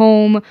meals at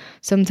home,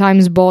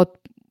 sometimes bought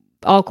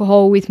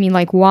alcohol with me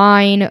like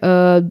wine,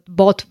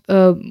 bought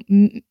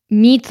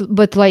meat,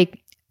 but like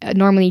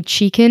normally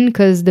chicken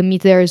because the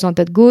meat there is not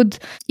that good.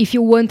 If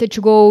you wanted to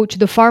go to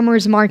the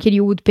farmer's market,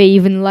 you would pay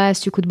even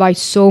less. You could buy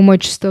so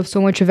much stuff, so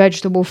much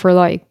vegetable for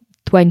like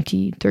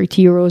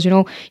 20-30 euros, you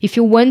know. If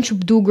you want to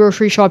do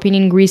grocery shopping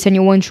in Greece and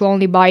you want to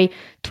only buy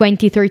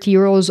 20-30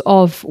 euros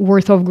of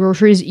worth of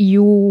groceries,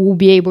 you will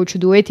be able to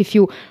do it if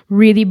you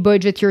really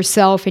budget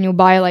yourself and you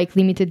buy like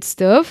limited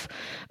stuff.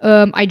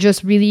 I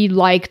just really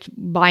liked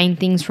buying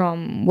things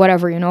from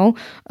whatever, you know.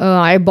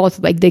 I bought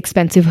like the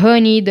expensive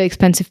honey, the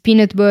expensive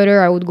peanut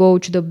butter. I would go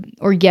to the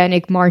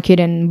organic market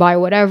and buy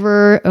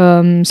whatever.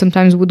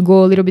 Sometimes would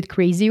go a little bit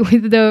crazy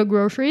with the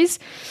groceries.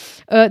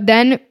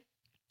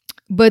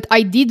 But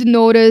I did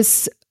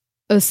notice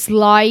a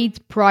slight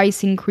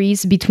price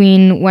increase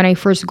between when I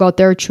first got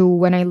there to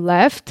when I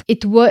left.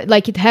 It was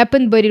like it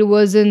happened, but it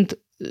wasn't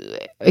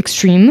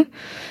extreme.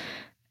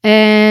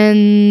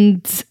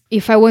 And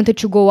if I wanted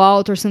to go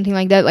out or something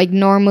like that, like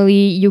normally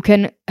you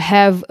can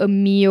have a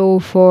meal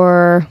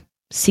for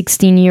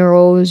 16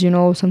 euros, you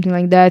know, something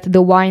like that.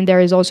 The wine there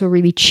is also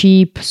really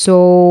cheap.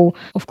 So,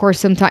 of course,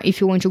 sometimes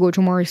if you want to go to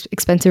a more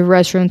expensive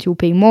restaurant, you'll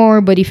pay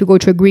more. But if you go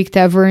to a Greek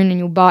tavern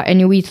and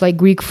you eat like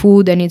Greek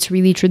food and it's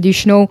really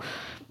traditional,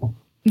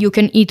 you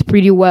can eat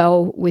pretty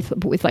well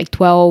with like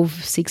 12,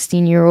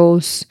 16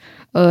 euros.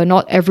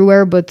 Not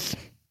everywhere, but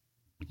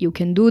you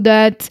can do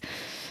that.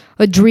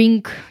 A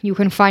drink, you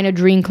can find a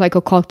drink like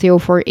a cocktail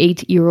for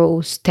 8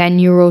 euros. 10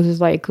 euros is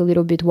like a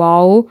little bit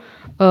wow.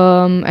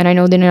 And I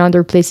know that in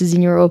other places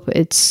in Europe,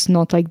 it's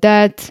not like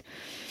that.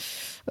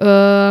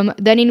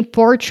 Then in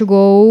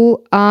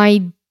Portugal,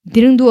 I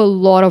didn't do a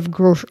lot of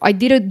I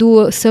did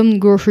do some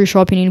grocery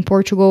shopping in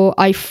Portugal.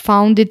 I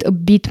found it a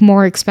bit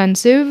more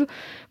expensive,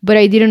 but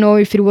I didn't know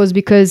if it was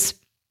because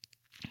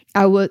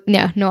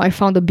I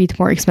found a bit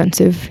more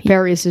expensive.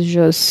 Paris is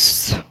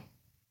just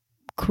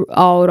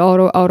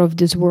out of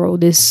this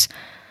world. It's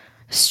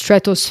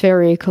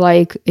stratospheric,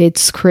 like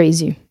it's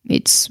crazy.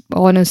 It's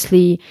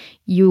honestly,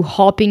 you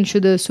hop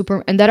into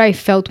the and that I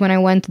felt when I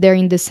went there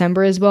in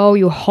December as well.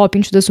 You hop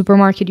into the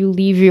supermarket, you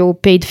leave, you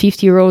paid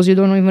 50 euros, you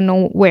don't even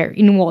know where,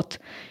 in what.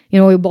 You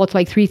know, you bought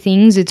like 3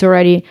 things, it's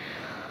already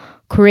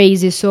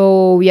crazy.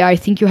 So yeah, I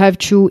think you have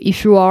to,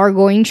 if you are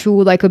going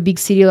to like a big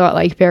city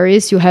like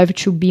Paris, you have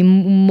to be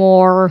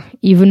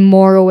even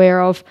more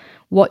aware of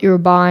what you're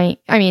buying.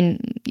 I mean,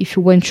 if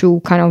you want to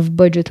kind of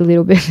budget a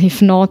little bit,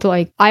 if not,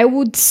 like I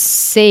would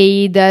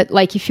say that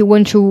like if you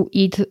want to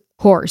eat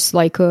horse,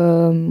 like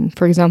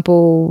for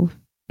example,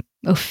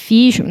 a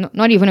fish,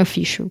 not even a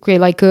fish, okay,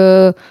 like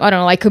I don't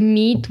know, like a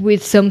meat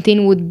with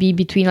something would be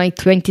between like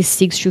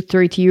 26 to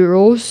 30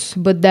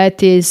 euros, but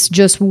that is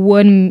just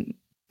one,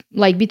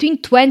 like between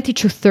 20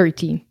 to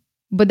 30.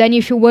 But then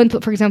if you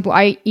want, for example,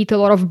 I eat a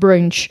lot of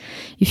brunch.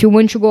 If you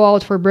want to go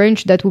out for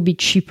brunch, that would be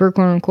cheaper,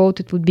 quote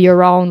unquote. It would be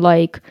around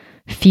like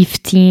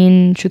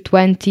 15 to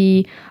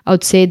 20. I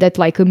would say that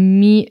like a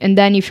meat. And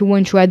then if you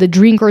want to add a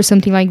drink or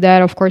something like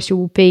that, of course you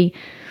will pay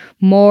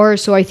more.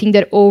 So I think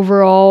that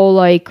overall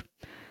like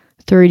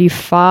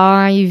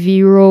 35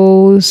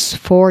 euros,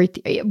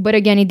 40. But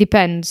again, it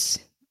depends.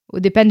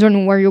 It depends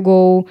on where you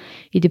go.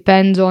 It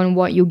depends on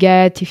what you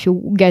get. If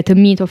you get a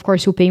meat, of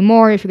course, you pay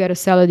more. If you get a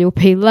salad, you'll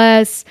pay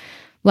less.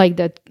 Like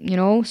that, you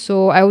know?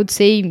 So I would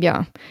say,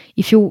 yeah,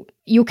 if you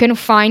can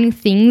find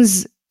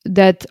things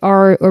that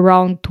are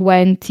around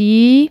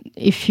 20.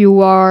 If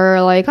you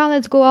are like, oh,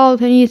 let's go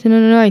out and eat.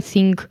 No, I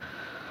think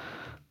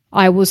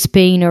I was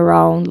paying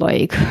around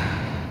like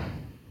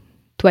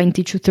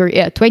 20 to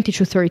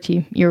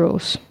 30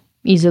 euros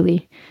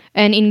easily.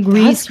 And in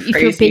Greece, if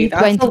you're paying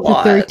 20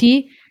 to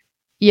 30,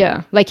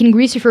 yeah, like in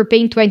Greece, if you're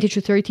paying 20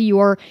 to 30, you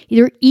are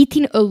either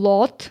eating a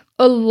lot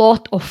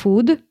of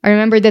food. I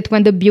remember that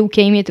when the bill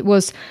came, it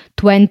was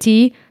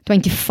 20,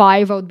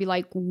 25. I would be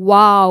like,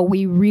 wow,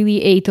 we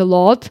really ate a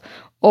lot.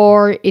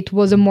 Or it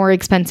was a more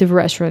expensive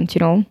restaurant, you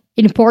know.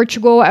 In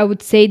Portugal, I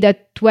would say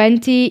that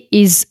 20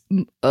 is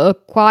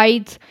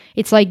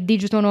it's like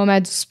digital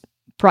nomads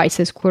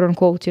prices, quote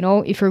unquote, you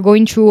know. If you're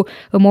going to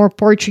a more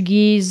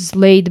Portuguese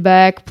laid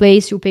back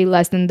place, you pay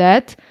less than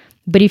that.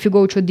 But if you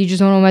go to a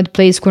digital nomad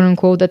place, quote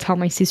unquote, that's how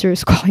my sister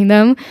is calling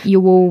them, you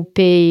will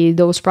pay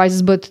those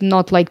prices, but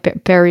not like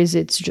Paris.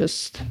 It's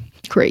just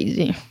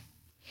crazy.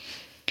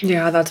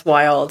 Yeah, that's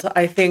wild.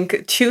 I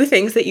think 2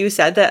 things that you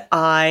said that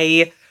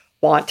I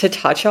want to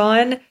touch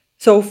on.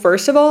 So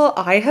first of all,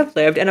 I have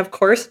lived, and of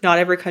course, not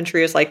every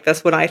country is like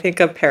this. When I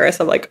think of Paris,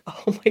 I'm like,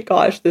 oh my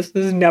gosh, this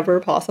is never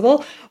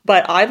possible.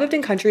 But I've lived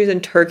in countries,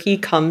 and Turkey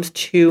comes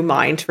to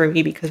mind for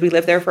me because we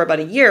lived there for about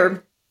a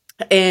year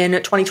in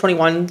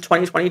 2021,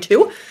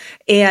 2022.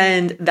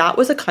 And that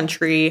was a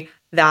country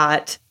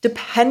that,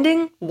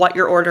 depending what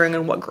you're ordering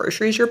and what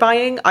groceries you're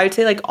buying, I would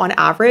say like on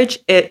average,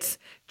 it's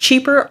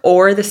cheaper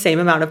or the same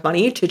amount of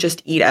money to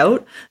just eat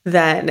out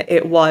than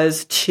it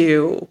was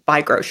to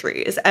buy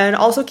groceries. And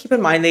also keep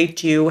in mind, they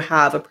do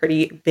have a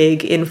pretty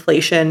big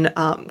inflation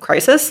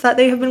crisis that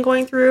they have been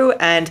going through,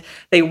 and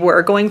they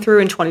were going through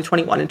in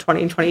 2021 and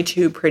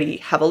 2022 pretty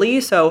heavily.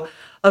 So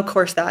of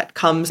course that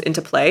comes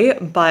into play.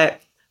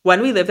 But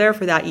when we lived there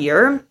for that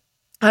year,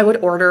 I would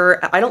order,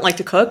 I don't like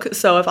to cook.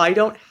 So if I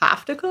don't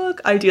have to cook,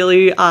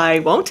 ideally I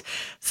won't.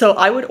 So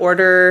I would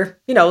order,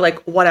 like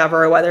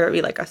whatever, whether it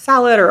be like a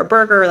salad or a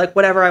burger, like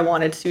whatever I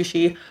wanted,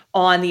 sushi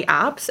on the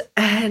apps.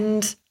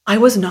 And I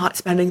was not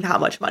spending that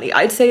much money.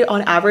 I'd say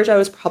on average, I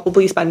was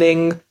probably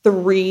spending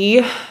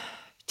 3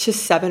 to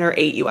 7 or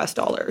 8 US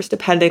dollars,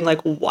 depending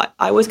like what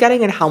I was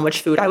getting and how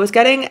much food I was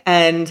getting.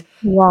 And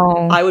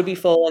Wow. I would be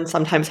full and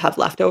sometimes have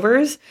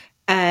leftovers.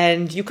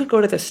 And you could go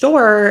to the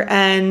store,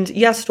 and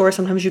yes, store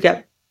sometimes you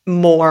get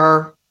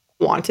more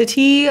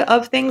quantity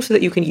of things so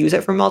that you can use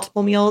it for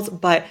multiple meals,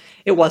 but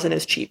it wasn't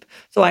as cheap.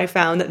 So I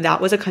found that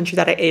that was a country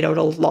that I ate out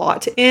a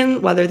lot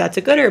in, whether that's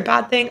a good or a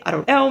bad thing, I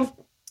don't know.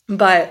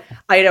 But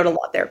I ate out a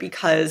lot there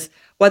because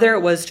whether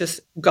it was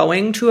just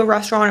going to a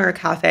restaurant or a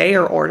cafe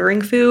or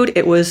ordering food,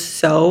 it was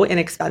so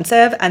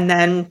inexpensive. And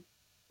then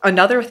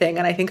another thing,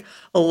 and I think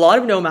a lot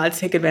of nomads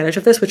take advantage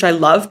of this, which I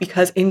love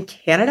because in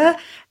Canada,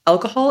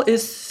 alcohol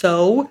is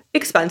so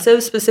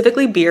expensive,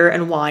 specifically beer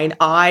and wine.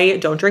 I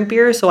don't drink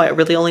beer, so I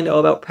really only know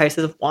about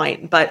prices of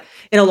wine. But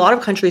in a lot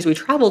of countries we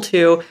travel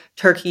to,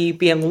 Turkey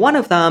being one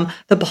of them,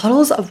 the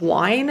bottles of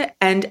wine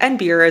and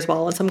beer as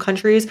well in some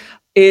countries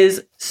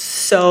is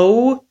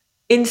so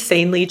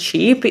insanely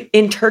cheap.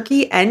 In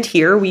Turkey and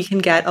here, we can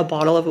get a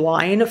bottle of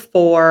wine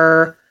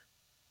for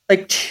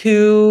like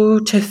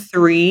 2 to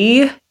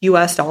 3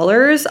 US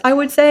dollars, I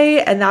would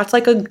say. And that's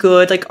like a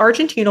good, like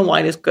Argentina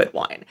wine is good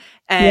wine.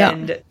 Yeah.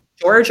 And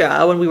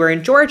Georgia, when we were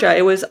in Georgia,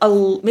 it was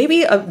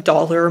maybe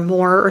 $1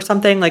 more or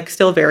something, like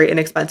still very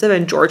inexpensive.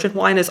 And Georgian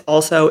wine is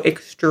also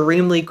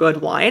extremely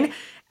good wine.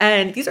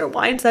 And these are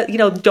wines that,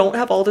 don't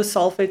have all the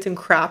sulfates and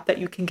crap that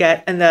you can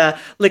get in the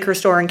liquor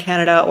store in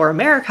Canada or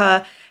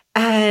America.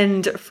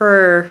 And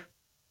for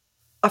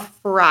a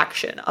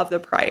fraction of the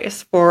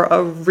price for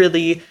a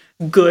really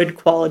good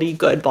quality,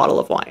 good bottle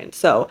of wine.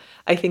 So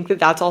I think that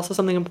that's also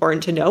something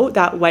important to note,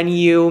 that when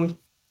you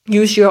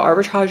use geo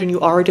arbitrage and you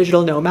are a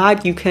digital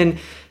nomad, you can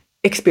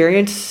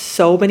experience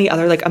so many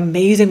other like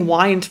amazing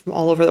wines from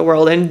all over the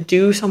world and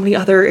do so many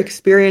other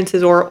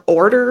experiences or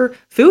order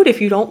food if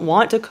you don't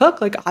want to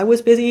cook. Like I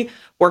was busy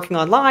working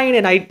online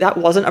and that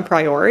wasn't a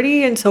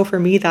priority. And so for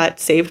me, that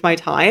saved my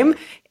time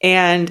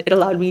and it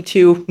allowed me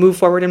to move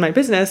forward in my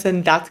business.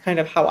 And that's kind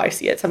of how I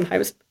see it.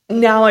 Sometimes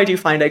now I do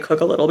find I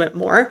cook a little bit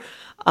more.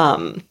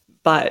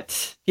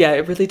 But yeah,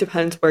 it really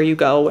depends where you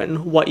go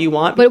and what you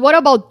want. But what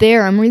about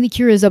there? I'm really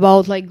curious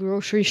about like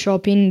grocery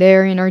shopping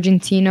there in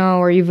Argentina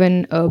or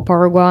even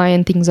Paraguay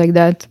and things like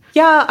that.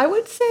 Yeah, I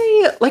would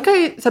say, like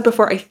I said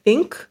before, I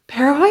think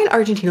Paraguay and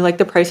Argentina, like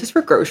the prices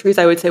for groceries,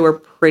 I would say were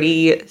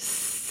pretty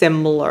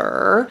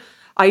similar.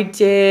 I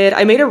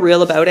made a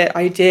reel about it.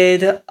 I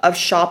did a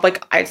shop,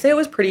 like I'd say it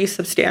was pretty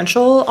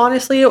substantial,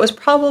 honestly. It was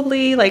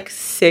probably like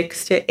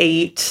 6 to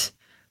 8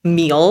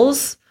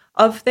 meals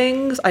of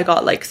things. I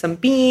got like some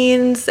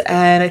beans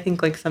and I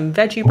think like some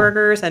veggie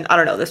burgers. And I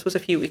don't know, this was a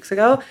few weeks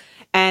ago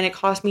and it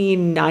cost me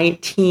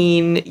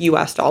 19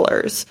 US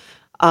dollars.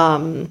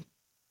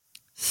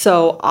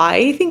 So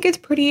I think it's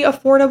pretty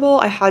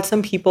affordable. I had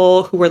some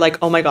people who were like,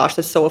 oh my gosh,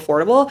 that's so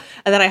affordable.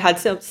 And then I had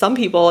some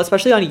people,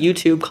 especially on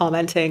YouTube,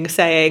 commenting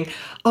saying,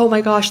 oh my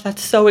gosh,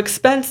 that's so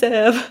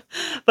expensive.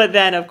 But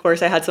then, of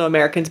course, I had some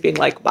Americans being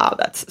like, wow,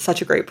 that's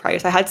such a great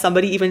price. I had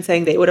somebody even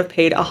saying they would have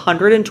paid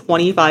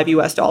 125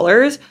 US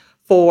dollars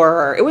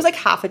for, it was like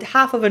half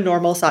of a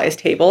normal size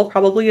table,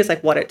 probably is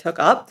like what it took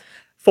up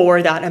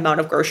for that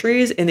amount of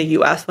groceries in the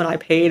US when I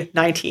paid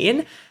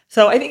 19.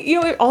 So I think,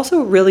 it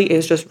also really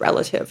is just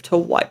relative to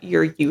what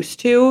you're used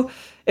to.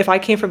 If I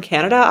came from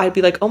Canada, I'd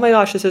be like, oh my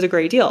gosh, this is a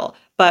great deal.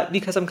 But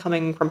because I'm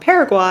coming from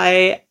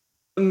Paraguay,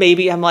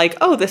 maybe I'm like,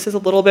 oh, this is a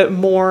little bit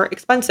more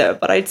expensive.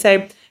 But I'd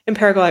say in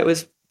Paraguay, it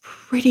was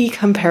pretty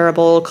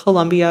comparable.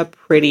 Colombia,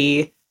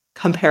 pretty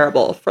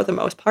comparable for the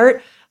most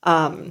part.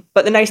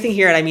 But the nice thing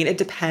here, and I mean, it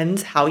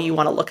depends how you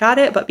want to look at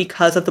it, but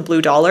because of the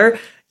blue dollar,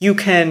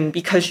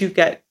 because you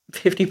get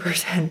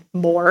 50%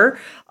 more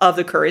of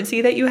the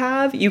currency that you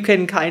have, you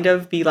can kind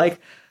of be like,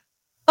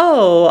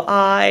 oh,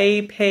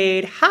 I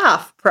paid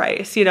half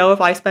price.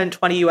 If I spent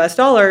 20 US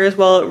dollars,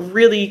 well, it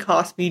really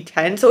cost me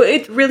 10. So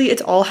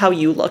it's all how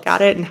you look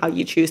at it and how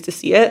you choose to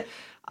see it.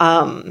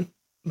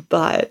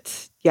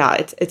 But yeah,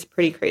 it's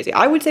pretty crazy.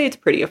 I would say it's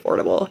pretty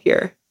affordable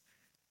here.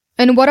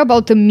 And what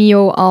about the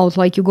meal out?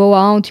 Like you go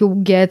out,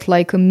 you get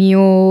like a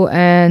meal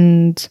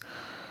and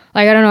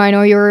like, I don't know, I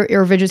know you're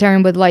a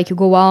vegetarian, but like you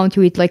go out,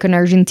 you eat like an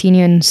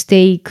Argentinian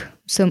steak,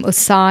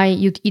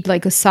 you eat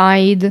like a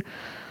side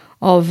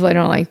of, I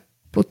don't know, like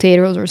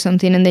potatoes or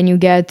something, and then you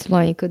get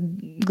like a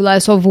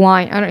glass of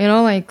wine. I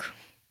don't, like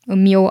a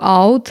meal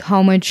out.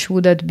 How much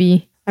would that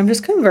be? I'm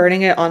just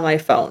converting it on my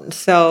phone.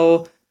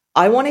 So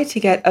I wanted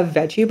to get a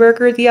veggie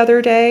burger the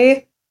other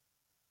day,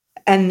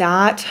 and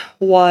that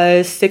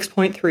was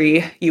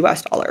 6.3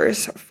 US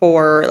dollars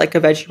for like a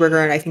veggie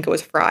burger, and I think it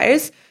was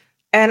fries.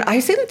 And I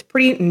say that's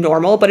pretty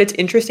normal, but it's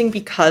interesting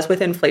because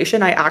with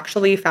inflation, I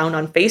actually found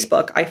on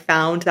Facebook, I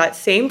found that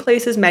same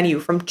place's menu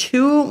from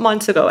 2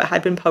 months ago. It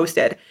had been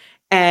posted.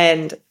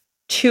 And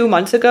 2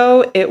 months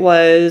ago, it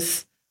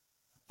was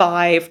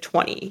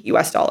 5.20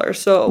 US dollars.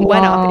 So it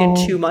went up in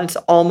Wow. 2 months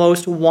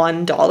almost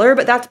 $1,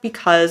 but that's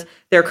because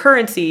their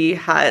currency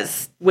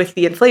has, with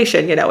the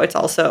inflation, it's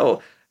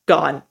also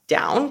gone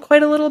down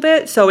quite a little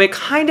bit. So it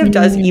kind of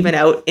does Mm. even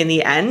out in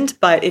the end.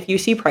 But if you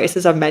see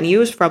prices of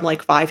menus from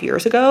like 5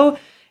 years ago,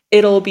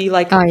 it'll be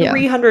like Ah, yeah.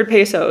 300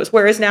 pesos,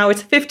 whereas now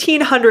it's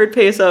 1,500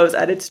 pesos,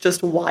 and it's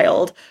just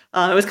wild.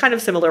 It was kind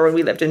of similar when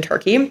we lived in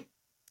Turkey.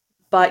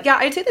 But yeah,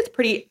 I'd say that's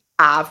pretty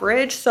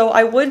average. So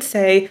I would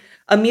say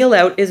a meal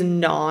out is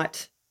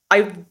not.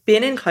 I've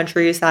been in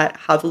countries that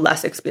have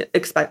less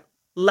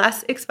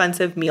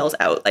expensive meals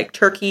out. Like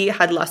Turkey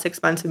had less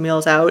expensive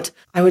meals out.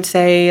 I would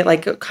say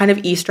like kind of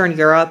Eastern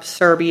Europe,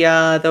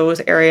 Serbia, those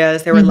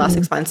areas, they were less Mhm.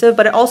 expensive,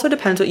 but it also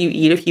depends what you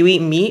eat. If you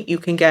eat meat, you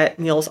can get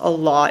meals a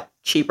lot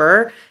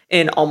cheaper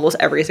in almost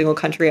every single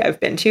country I've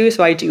been to.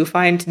 So I do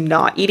find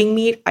not eating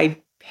meat, I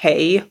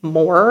pay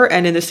more,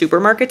 and in the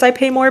supermarkets I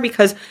pay more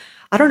because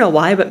I don't know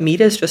why, but meat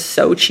is just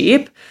so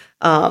cheap.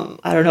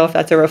 I don't know if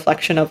that's a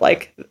reflection of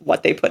like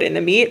what they put in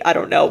the meat. I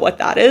don't know what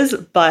that is,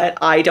 but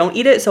I don't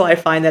eat it. So I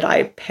find that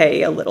I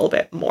pay a little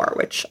bit more,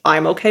 which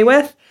I'm okay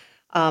with.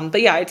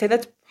 But yeah, I'd say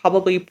that's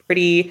probably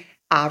pretty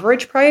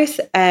average price.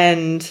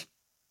 And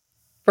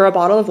for a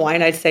bottle of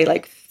wine, I'd say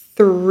like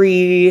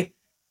three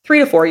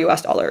to four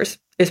US dollars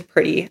is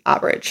pretty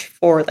average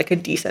for like a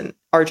decent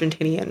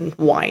Argentinian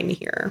wine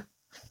here.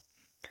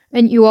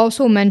 And you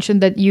also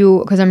mentioned that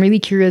because I'm really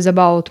curious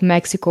about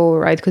Mexico,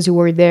 right? Because you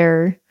were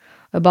there,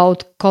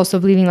 about cost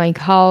of living, like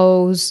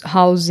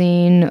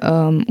housing,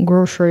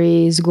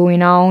 groceries,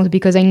 going out.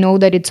 Because I know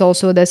that it's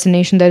also a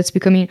destination that is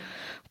becoming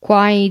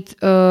quite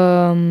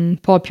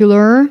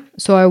popular.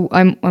 So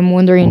I'm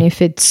wondering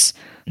if it's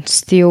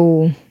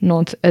still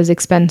not as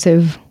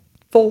expensive.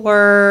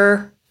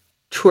 For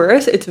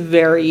tourists, it's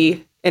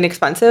very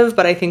inexpensive,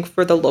 but I think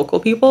for the local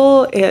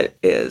people, it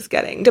is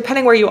getting,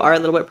 depending where you are, a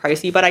little bit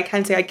pricey. But I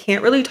can say I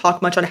can't really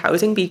talk much on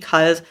housing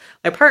because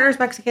my partner's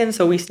Mexican,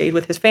 so we stayed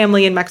with his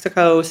family in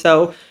Mexico.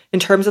 So in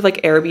terms of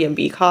like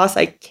Airbnb costs,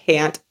 I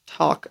can't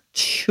talk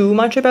too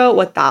much about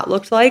what that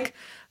looked like.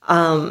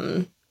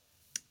 Um,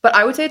 but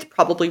I would say it's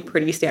probably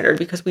pretty standard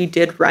because we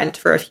did rent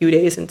for a few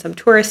days in some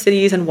tourist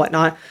cities and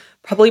whatnot.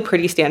 Probably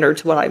pretty standard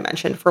to what I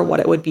mentioned for what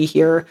it would be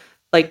here,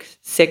 like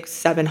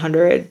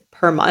 700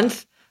 per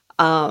month.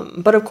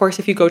 But of course,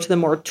 if you go to the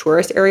more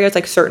tourist areas,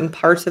 like certain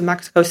parts of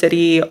Mexico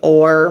City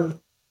or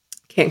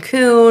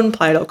Cancun,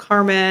 Playa del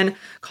Carmen,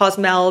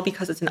 Cozumel,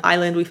 because it's an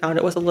island, we found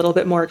it was a little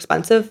bit more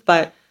expensive.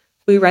 But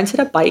we rented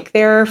a bike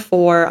there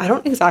for, I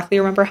don't exactly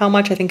remember how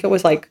much. I think it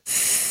was like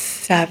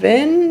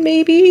seven,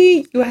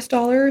 maybe US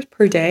dollars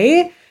per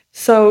day.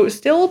 So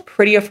still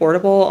pretty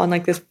affordable on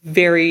like this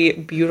very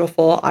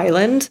beautiful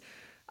island.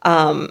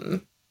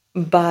 Um,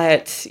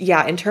 but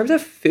yeah, in terms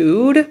of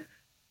food,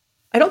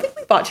 I don't think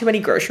we bought too many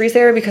groceries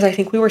there because I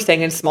think we were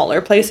staying in smaller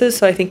places.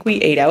 So I think we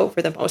ate out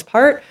for the most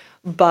part.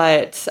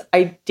 But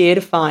I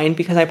did find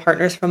because my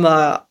partner's from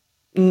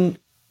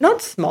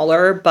not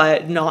smaller,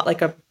 but not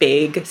like a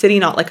big city,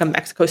 not like a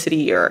Mexico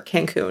City or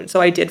Cancun.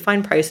 So I did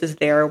find prices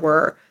there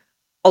were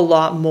a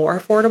lot more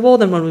affordable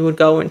than when we would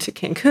go into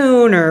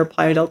Cancun or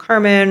Playa del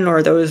Carmen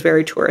or those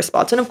very tourist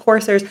spots. And of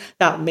course, there's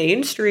that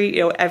main street.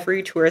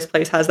 Every tourist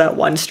place has that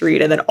one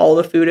street, and then all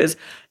the food is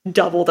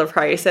double the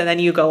price. And then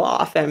you go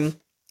off, and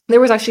there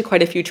was actually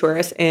quite a few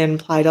tourists in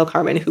Playa del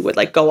Carmen who would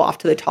like go off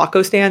to the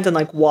taco stands and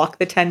like walk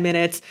the 10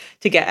 minutes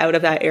to get out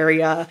of that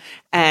area.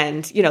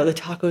 And, the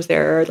tacos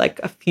there are like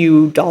a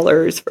few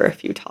dollars for a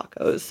few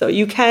tacos. So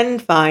you can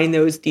find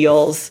those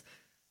deals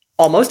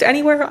almost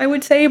anywhere, I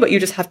would say, but you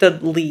just have to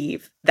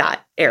leave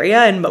that area.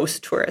 And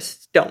most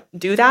tourists don't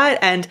do that.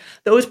 And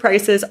those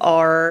prices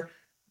are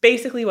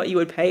basically what you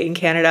would pay in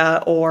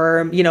Canada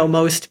or,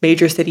 most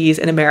major cities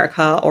in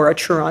America or a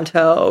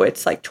Toronto.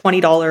 It's like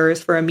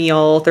 $20 for a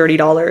meal,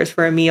 $30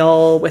 for a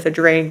meal with a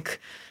drink.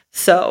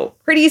 So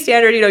pretty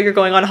standard, you're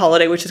going on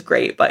holiday, which is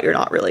great, but you're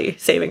not really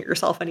saving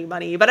yourself any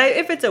money. But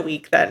if it's a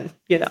week, then,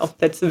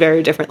 that's a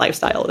very different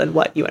lifestyle than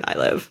what you and I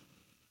live.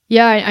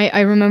 Yeah,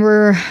 I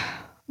remember,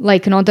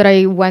 like, not that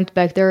I went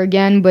back there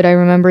again, but I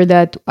remember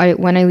that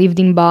when I lived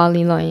in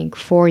Bali like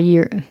 4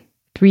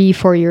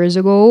 years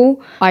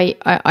ago, I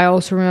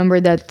also remember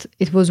that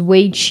it was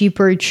way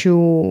cheaper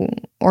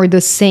or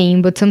the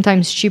same, but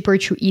sometimes cheaper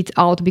to eat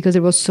out because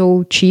it was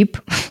so cheap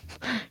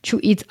to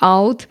eat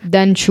out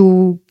than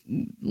to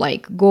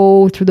like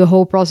go through the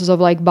whole process of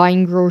like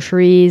buying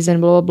groceries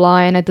and blah blah blah.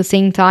 And at the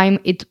same time,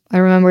 I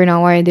remember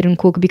now why I didn't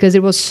cook, because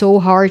it was so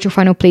hard to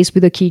find a place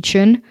with a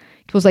kitchen.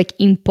 It was like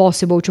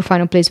impossible to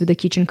find a place with a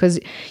kitchen because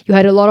you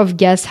had a lot of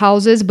guest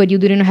houses, but you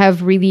didn't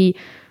have really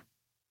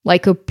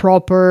like a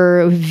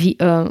proper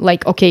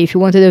like, okay, if you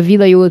wanted a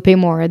villa, you would pay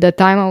more. At that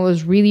time, I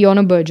was really on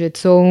a budget,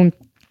 so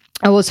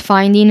I was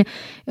finding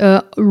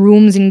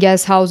rooms in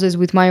guest houses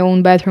with my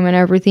own bathroom and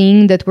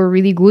everything that were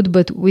really good,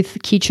 but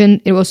with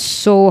kitchen, it was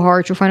so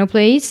hard to find a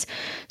place.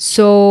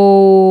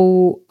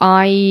 So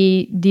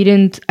I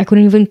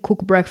couldn't even cook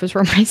breakfast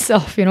for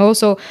myself,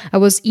 So I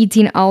was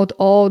eating out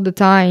all the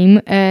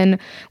time. And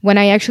when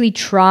I actually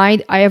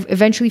tried, I have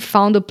eventually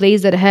found a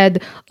place that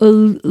had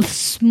a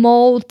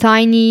small,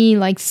 tiny,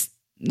 like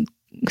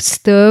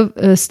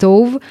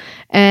stove,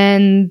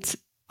 and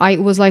I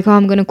was like, oh,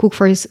 I'm going to cook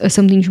for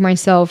something to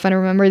myself. And I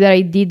remember that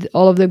I did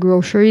all of the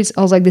groceries.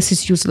 I was like, this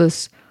is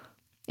useless.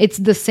 It's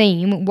the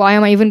same. Why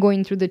am I even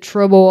going through the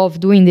trouble of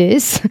doing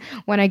this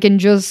when I can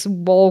just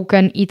walk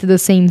and eat the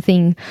same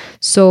thing?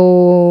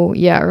 So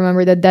yeah, I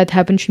remember that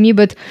happened to me.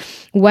 But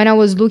when I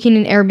was looking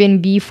in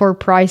Airbnb for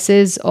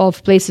prices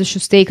of places to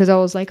stay, because I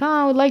was like,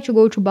 I would like to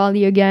go to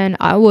Bali again,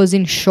 I was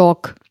in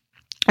shock.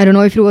 I don't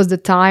know if it was the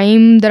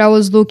time that I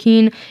was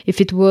looking,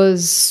 if it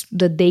was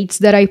the dates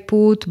that I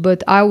put,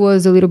 but I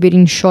was a little bit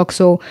in shock.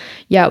 So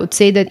yeah, I would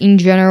say that in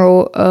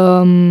general,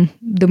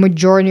 the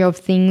majority of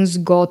things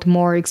got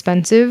more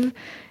expensive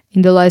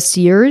in the last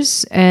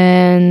years.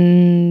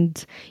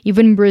 And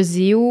even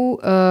Brazil,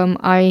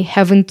 I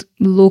haven't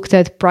looked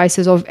at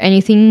prices of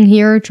anything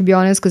here, to be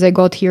honest, because I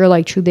got here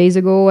like 2 days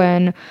ago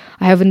and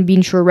I haven't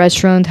been to a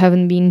restaurant,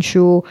 haven't been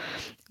to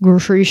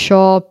grocery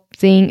shop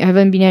thing. I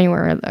haven't been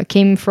anywhere. I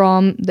came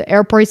from the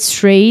airport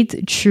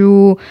straight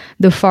to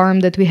the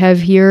farm that we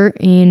have here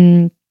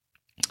in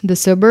the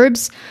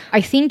suburbs. I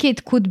think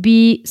it could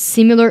be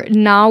similar.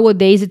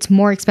 Nowadays, it's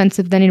more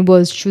expensive than it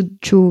was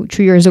 2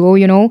 years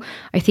ago.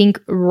 I think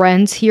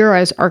rents here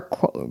are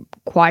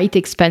quite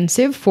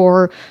expensive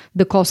for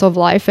the cost of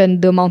life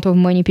and the amount of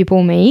money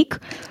people make.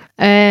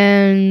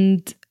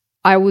 And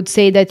I would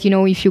say that,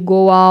 if you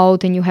go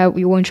out and you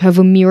want to have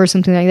a meal or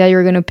something like that,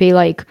 you're going to pay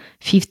like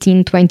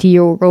 15, 20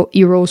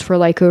 euros for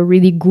like a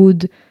really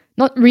good,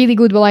 not really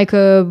good, but like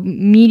a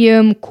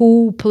medium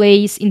cool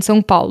place in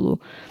São Paulo.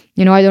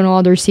 I don't know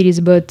other cities,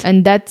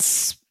 and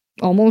that's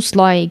almost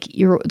like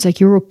it's like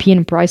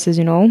European prices,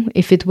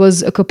 If it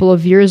was a couple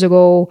of years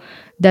ago,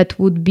 that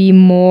would be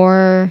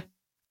more,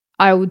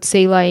 I would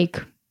say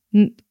like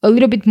a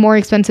little bit more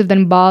expensive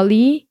than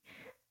Bali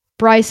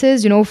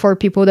prices, for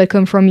people that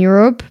come from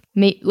Europe,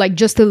 like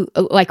just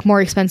like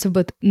more expensive,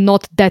 but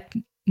not that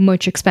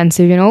much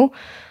expensive,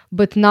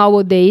 But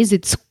nowadays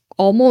it's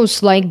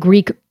almost like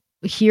Greek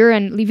here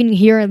and living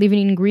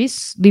in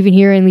Greece, living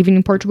here and living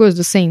in Portugal is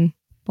the same,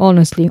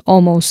 honestly,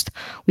 almost.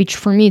 Which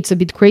for me it's a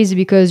bit crazy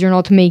because you're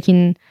not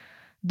making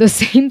the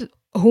same.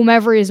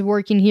 Whomever is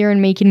working here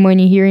and making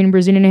money here in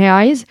Brazilian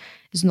reais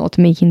is not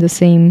making the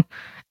same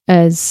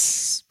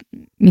as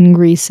in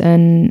Greece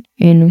and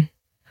in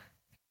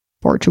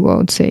Portugal, I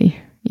would say.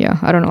 Yeah,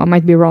 I don't know. I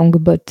might be wrong,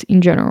 but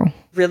in general.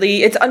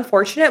 Really, it's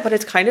unfortunate, but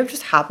it's kind of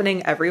just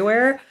happening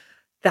everywhere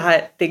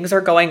that things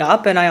are going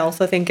up. And I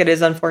also think it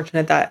is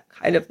unfortunate that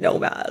kind of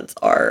nomads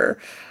are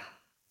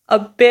a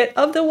bit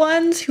of the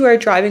ones who are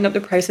driving up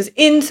the prices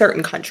in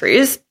certain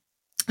countries.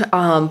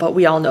 But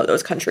we all know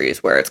those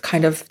countries where it's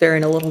kind of, they're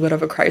in a little bit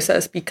of a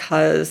crisis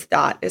because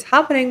that is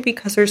happening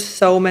because there's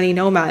so many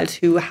nomads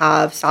who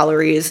have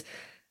salaries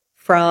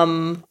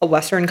from a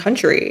Western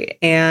country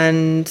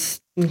and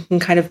you can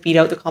kind of beat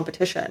out the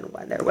competition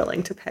when they're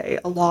willing to pay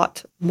a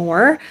lot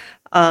more.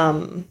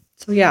 So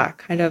yeah,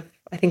 kind of,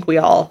 I think we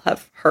all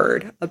have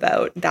heard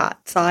about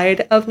that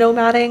side of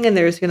nomading, and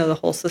there's, the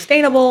whole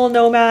sustainable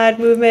nomad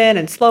movement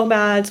and slow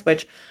mads,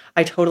 which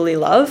I totally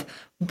love.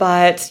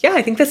 But yeah,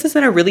 I think this has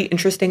been a really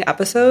interesting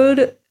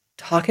episode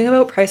talking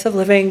about price of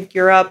living,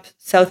 Europe,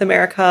 South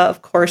America.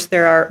 Of course,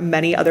 there are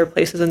many other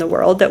places in the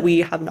world that we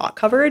have not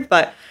covered,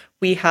 but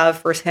we have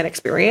firsthand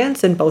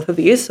experience in both of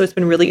these. So it's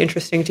been really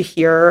interesting to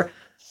hear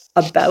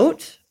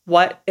about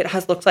what it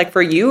has looked like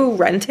for you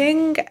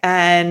renting,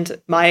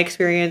 and my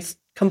experience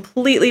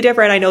completely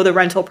different. I know the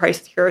rental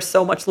prices here are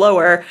so much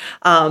lower,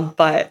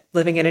 but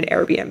living in an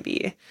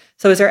Airbnb.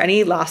 So is there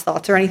any last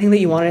thoughts or anything that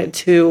you wanted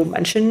to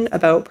mention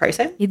about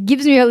pricing? It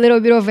gives me a little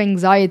bit of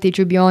anxiety,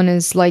 to be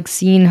honest, like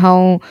seeing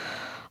how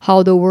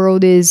the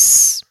world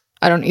is.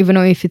 I don't even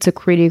know if it's a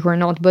critic or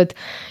not, but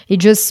it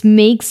just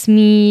makes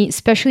me,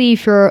 especially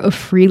if you're a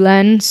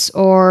freelance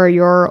or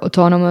you're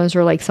autonomous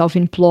or like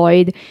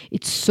self-employed,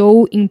 it's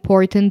so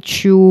important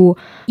to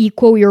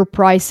equal your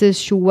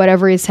prices to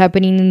whatever is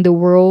happening in the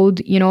world.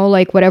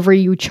 Like whatever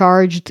you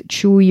charged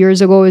 2 years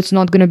ago, it's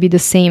not going to be the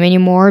same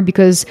anymore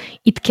because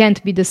it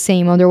can't be the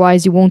same.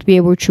 Otherwise, you won't be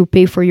able to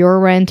pay for your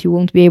rent. You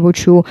won't be able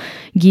to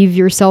give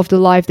yourself the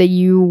life that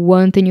you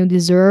want and you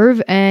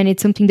deserve. And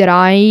it's something that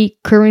I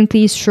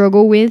currently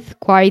struggle with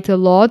quite a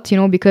lot,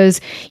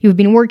 because you've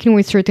been working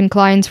with certain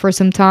clients for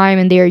some time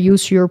and they are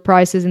used to your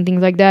prices and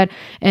things like that,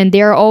 and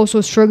they are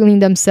also struggling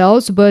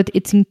themselves. But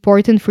it's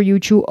important for you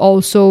to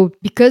also,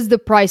 because the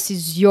price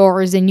is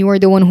yours and you are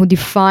the one who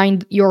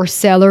defined your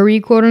salary,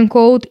 quote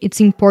unquote,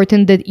 it's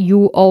important that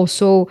you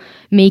also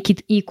make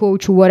it equal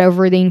to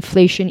whatever the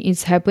inflation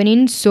is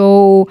happening.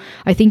 So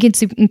I think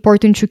it's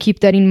important to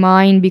keep that in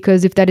mind,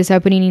 because if that is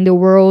happening in the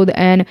world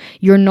and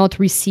you're not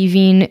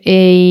receiving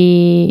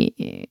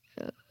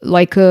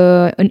like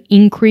an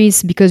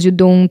increase because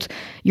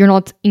you're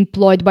not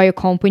employed by a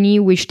company,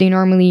 which they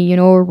normally, you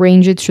know,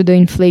 arrange it through the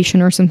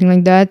inflation or something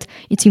like that.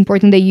 It's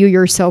important that you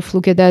yourself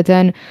look at that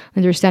and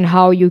understand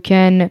how you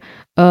can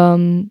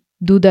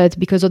do that,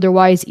 because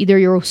otherwise either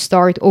you'll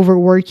start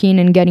overworking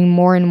and getting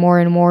more and more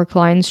and more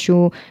clients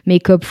to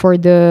make up for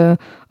the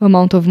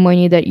amount of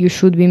money that you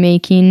should be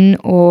making,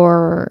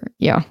 or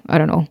yeah, I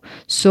don't know.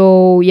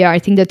 So yeah, I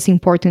think that's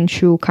important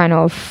to kind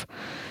of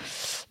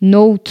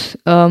note.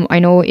 I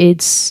know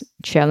it's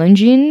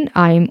challenging.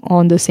 I'm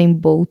on the same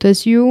boat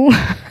as you.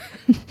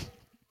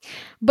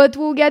 But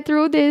we'll get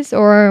through this,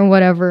 or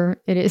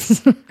whatever it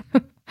is.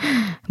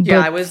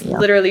 Yeah, I was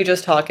literally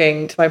just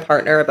talking to my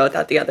partner about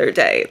that the other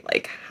day,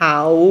 like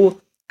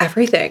how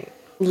everything,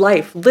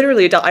 life,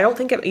 literally, I don't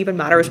think it even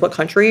matters what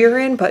country you're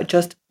in, but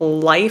just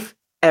life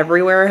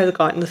everywhere has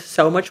gotten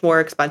so much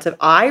more expensive.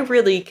 I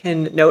really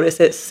can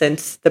notice it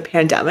since the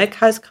pandemic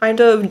has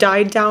kind of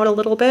died down a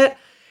little bit.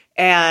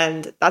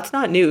 And that's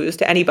not news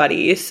to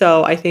anybody.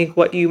 So I think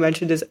what you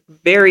mentioned is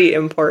very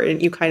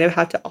important. You kind of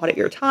have to audit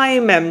your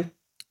time and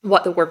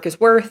what the work is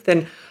worth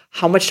and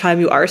how much time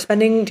you are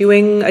spending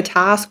doing a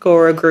task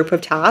or a group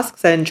of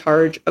tasks, and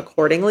charge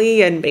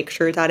accordingly and make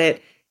sure that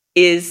it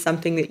is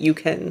something that you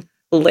can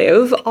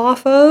live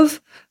off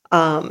of.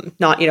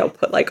 Not,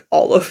 put like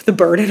all of the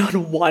burden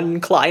on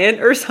one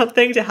client or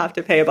something to have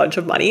to pay a bunch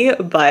of money,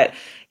 but,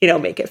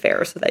 make it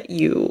fair so that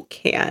you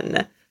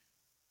can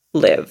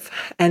live.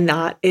 And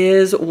that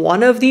is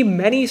one of the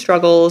many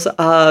struggles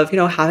of,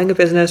 having a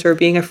business or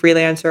being a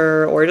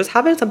freelancer or just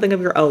having something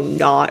of your own,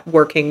 not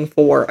working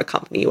for a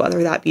company,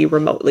 whether that be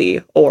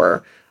remotely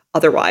or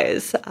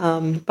otherwise.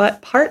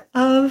 But part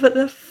of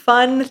the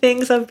fun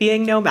things of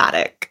being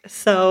nomadic.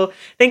 So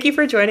thank you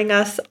for joining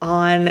us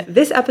on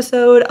this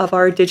episode of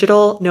our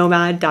Digital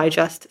Nomad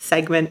Digest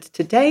segment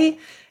today.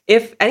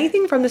 If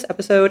anything from this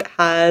episode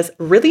has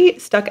really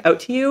stuck out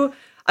to you,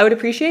 I would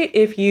appreciate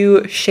if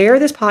you share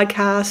this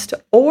podcast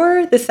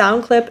or the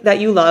sound clip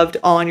that you loved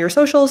on your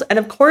socials. And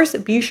of course,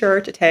 be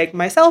sure to tag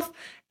myself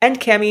and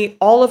Cami.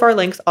 All of our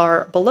links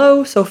are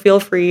below, so feel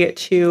free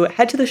to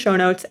head to the show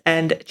notes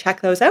and check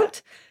those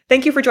out.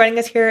 Thank you for joining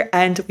us here,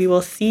 and we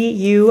will see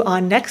you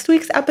on next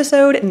week's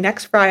episode,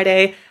 next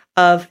Friday,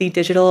 of the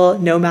Digital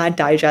Nomad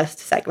Digest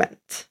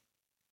segment.